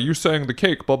different than like you saying the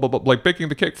cake, blah, blah, blah, like baking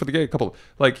the cake for the gay couple?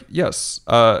 Like, yes,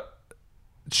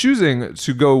 choosing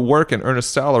to go work and earn a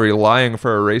salary lying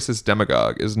for a racist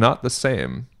demagogue is not the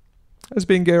same as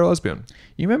being gay or lesbian.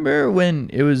 You remember when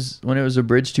it was a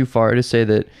bridge too far to say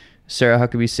that Sarah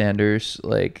Huckabee Sanders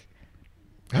like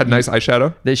Had nice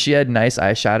eyeshadow? that she had nice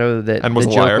eyeshadow, that And was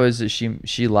the a joke liar. was that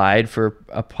she lied for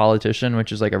a politician,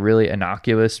 which is like a really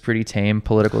innocuous, pretty tame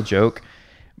political joke.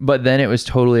 But then it was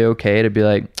totally okay to be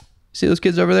like, see those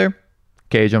kids over there?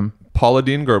 Cage them. Paula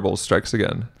Dean Goebbels strikes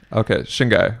again. Okay,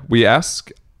 Shingai, we ask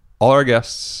all our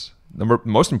guests the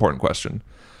most important question.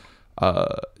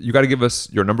 You got to give us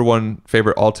your number one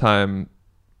favorite all-time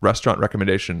restaurant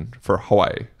recommendation for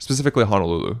Hawaii, specifically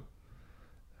Honolulu.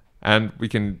 And we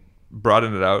can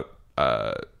broaden it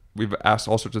out. We've asked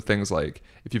all sorts of things like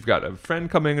if you've got a friend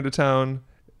coming into town,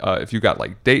 if you've got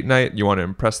like date night, you want to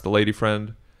impress the lady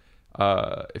friend,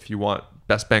 if you want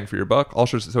best bang for your buck, all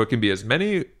sorts. So it can be as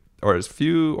many or as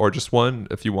few or just one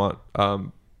if you want.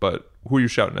 But who are you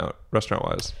shouting out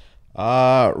restaurant-wise?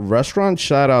 Restaurant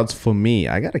shout outs for me.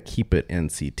 I gotta keep it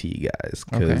NCT, guys,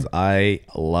 because I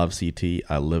love CT.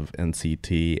 I live in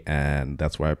CT, and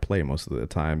that's where I play most of the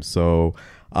time. So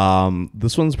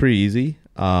this one's pretty easy.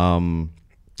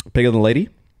 Pig and the Lady.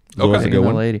 Okay. A good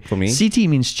one for me. CT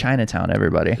means Chinatown,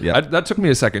 everybody. Yeah. That took me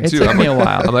a second It too. took me a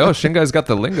while. I'm like, oh, Shingai's got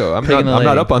the lingo. I'm Pig and the not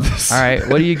Lady. up on this. All right,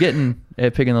 what are you getting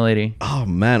at Pig and the Lady? Oh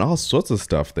man, all sorts of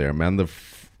stuff there, man. The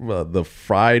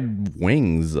fried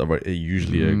wings are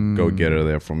usually a go-getter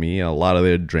there for me. A lot of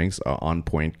their drinks are on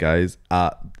point, guys.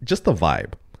 Just the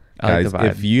vibe, I like guys. the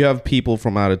vibe. If you have people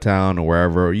from out of town or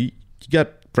wherever, you got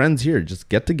friends here, just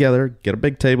get together, get a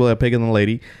big table at Pig and the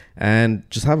Lady, and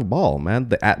just have a ball, man.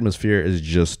 The atmosphere is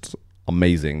just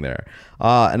amazing there.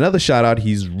 Another shout out,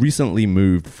 he's recently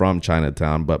moved from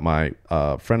Chinatown, but my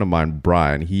friend of mine,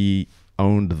 Brian, he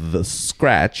owned the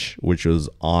Scratch, which was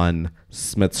on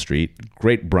Smith Street.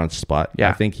 Great brunch spot.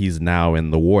 Yeah. I think he's now in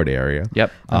the Ward area.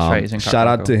 Yep, that's right. He's in Shout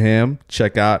out Kohatsu. to him.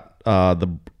 Check out the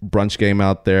brunch game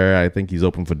out there. I think he's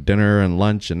open for dinner and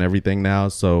lunch and everything now.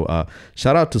 So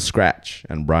shout out to Scratch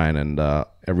and Brian and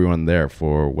everyone there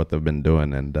for what they've been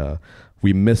doing. And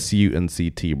we miss you in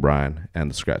CT, Brian, and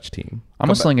the Scratch team. I'm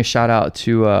gonna sling a shout out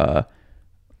to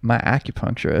my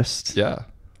acupuncturist, Yeah.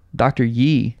 Dr.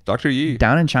 Yi, Dr. Yi.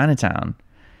 down in Chinatown.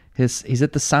 He's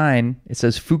at the sign. It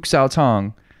says Fook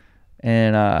Tong,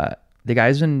 and the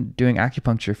guy's been doing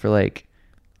acupuncture for like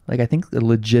I think a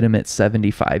legitimate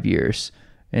 75 years.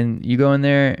 And you go in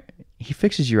there, he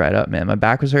fixes you right up, man. My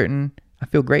back was hurting. I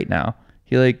feel great now.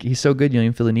 He's so good you don't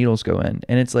even feel the needles go in.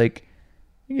 And it's like,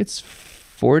 I think it's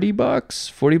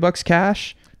 $40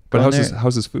 cash. But Go in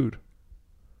how's his food?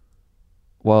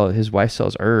 Well, his wife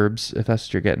sells herbs, if that's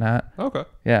what you're getting at. Okay.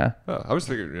 Yeah. Oh, I was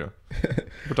thinking, we're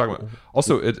talking about.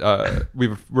 Also,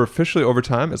 we're officially over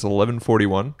time. It's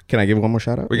 11:41. Can I give one more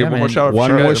shout out? We give Yeah, one more man. shout out.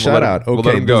 One more shout out. We'll let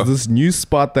Okay, him go. there's this new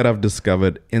spot that I've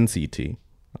discovered in CT.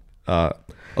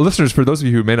 Listeners, for those of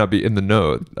you who may not be in the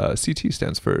know, CT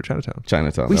stands for Chinatown.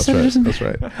 Chinatown. We That's said it right. doesn't- That's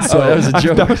right. So that was a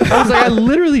joke. I was like, I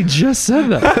literally just said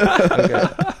that. Okay.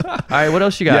 All right, what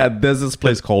else you Yeah, got? there's this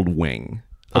place called Wing.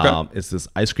 Okay. It's this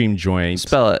ice cream joint.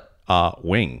 Spell it.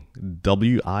 Wing.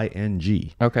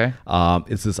 WING. Okay.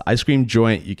 It's this ice cream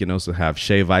joint. You can also have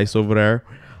shave ice over there.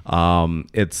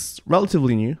 It's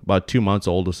relatively new, about 2 months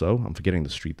old or so. I'm forgetting the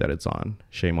street that it's on.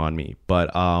 Shame on me.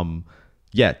 But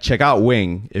yeah, check out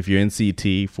Wing if you're in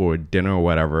CT for dinner or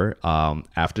whatever.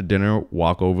 After dinner,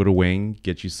 walk over to Wing,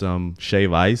 get you some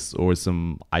shave ice or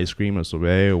some ice cream or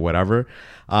sorbet or whatever.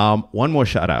 One more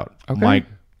shout out. Okay.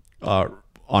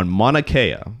 On Mauna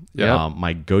Kea, Yeah.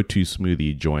 my go-to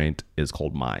smoothie joint is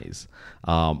called Mai's.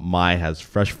 Mai has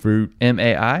fresh fruit,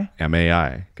 MAI?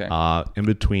 MAI. Okay. In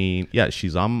between,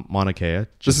 she's on Mauna Kea.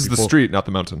 This is the street, not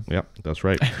the mountain. Yep, that's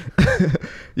right.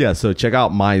 Yeah, so check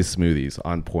out Mai's smoothies,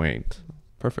 on point.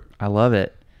 Perfect. I love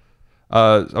it.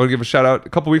 I want to give a shout out. A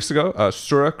couple weeks ago,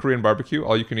 Sura Korean barbecue,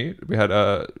 all you can eat. We had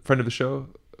a friend of the show,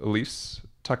 Elise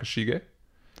Takashige.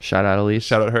 Shout out, Elise.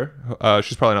 Shout out her.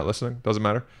 She's probably not listening. Doesn't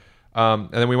matter.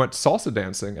 And then we went salsa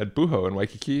dancing at Buho in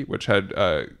Waikiki, which had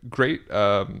great,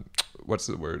 what's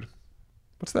the word?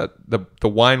 What's that? The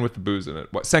wine with the booze in it.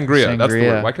 What? Sangria. That's the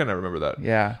word. Why can't I remember that?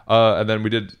 Yeah. And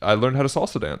then I learned how to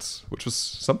salsa dance, which was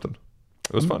something.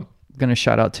 It was fun. I'm going to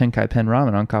shout out Tenkaippin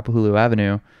Ramen on Kapahulu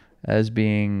Avenue as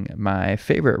being my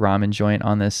favorite ramen joint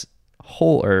on this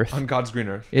whole earth. On God's green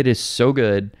earth. It is so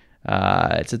good.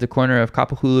 It's at the corner of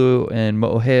Kapahulu and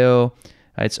Mo'oheo.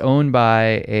 It's owned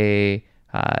by a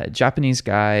Japanese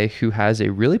guy who has a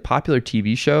really popular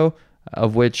TV show,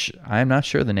 of which I'm not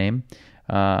sure the name.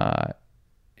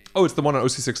 It's the one on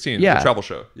OC16, yeah. the travel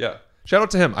show. Yeah. Shout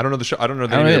out to him. I don't know the show. I don't know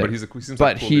the name either, but he seems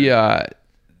like a cool dude.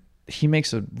 He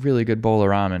makes a really good bowl of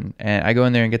ramen, and I go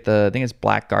in there and get I think it's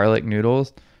black garlic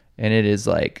noodles, and it is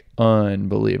like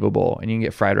unbelievable. And you can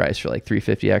get fried rice for like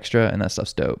 $3.50 extra, and that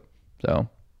stuff's dope. So,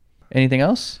 anything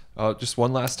else? Just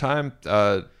one last time,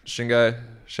 Shingai,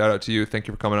 shout out to you. Thank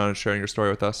you for coming on and sharing your story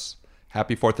with us.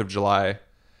 Happy 4th of July.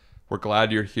 We're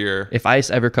glad you're here. If ICE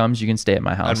ever comes, you can stay at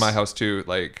my house. At my house too.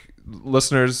 Like,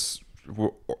 listeners,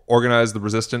 we'll organize the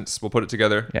resistance. We'll put it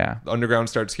together. Yeah. The underground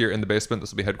starts here in the basement.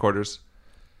 This will be headquarters.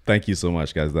 Thank you so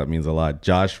much, guys. That means a lot.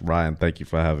 Josh, Ryan, thank you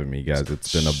for having me, guys.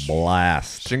 It's been a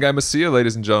blast. Shingai Masiya,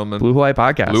 ladies and gentlemen. Blue Hawaii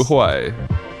Podcast. Blue Hawaii.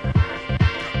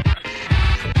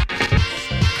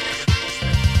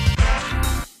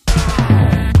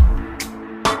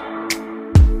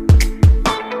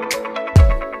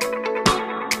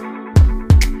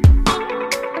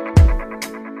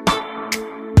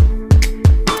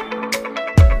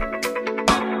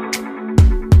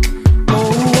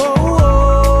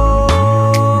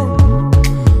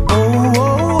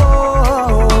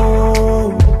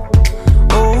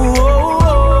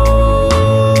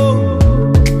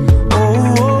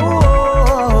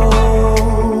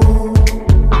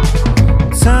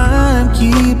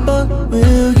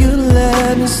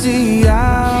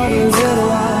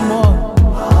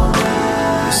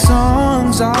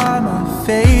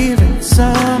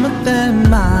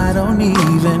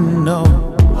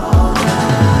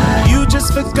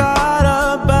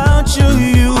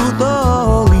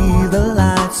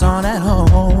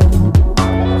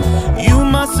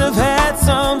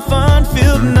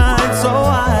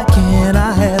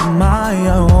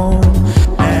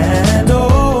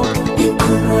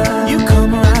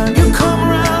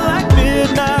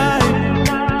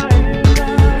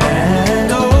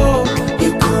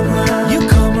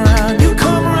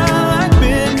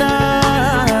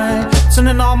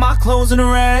 Clothes and the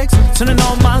rags, turning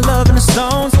all my love into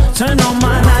stones, turning all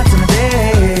my nights into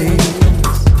days.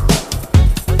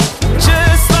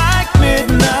 Just like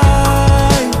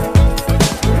midnight.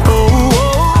 Oh,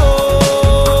 oh,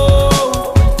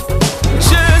 oh.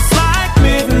 Just like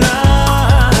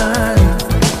midnight.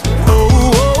 Oh,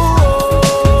 oh,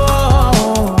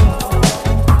 oh.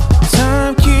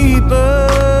 Timekeeper,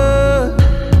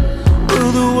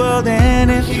 rule the world, and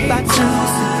if I choose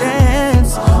to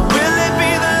dance,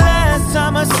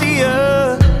 I see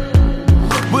her.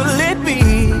 Will it be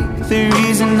the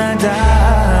reason I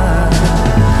die?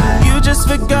 You just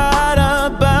forgot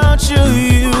about you.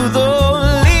 You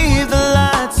don't leave the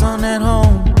lights on at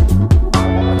home.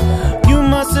 You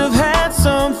must have had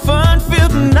some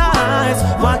fun-filled nights.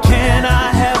 Why can't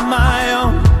I have my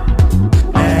own?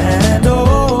 And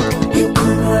oh, you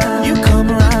come around, you come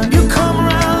around, you come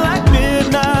around like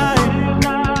midnight.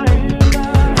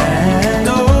 And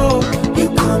oh, you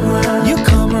come around, you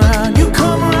come around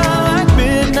like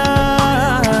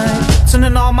midnight.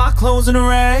 Turning all my clothes into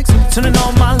rags, turning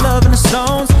all my love into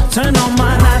stones, turning all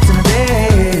my nights into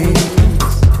days.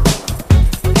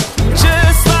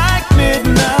 Just like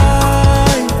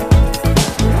midnight.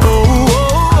 Oh,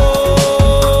 oh,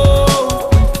 oh.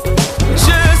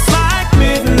 Just like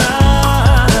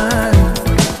midnight.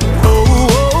 Oh,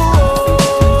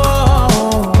 oh,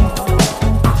 oh.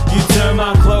 You turn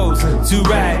my clothes to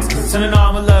rags, turning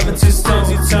all my love into stones.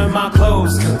 You turn my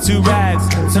clothes to rags,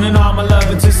 turning all my love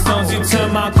into stones. You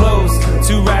turn my clothes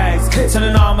to rags,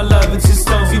 turning all my love into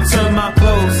stones. You turn my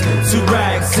clothes to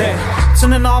rags, hey.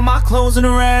 Turning all my clothes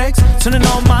into rags, turning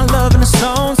all my love into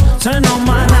stones, turning all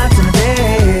my nights into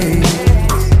days.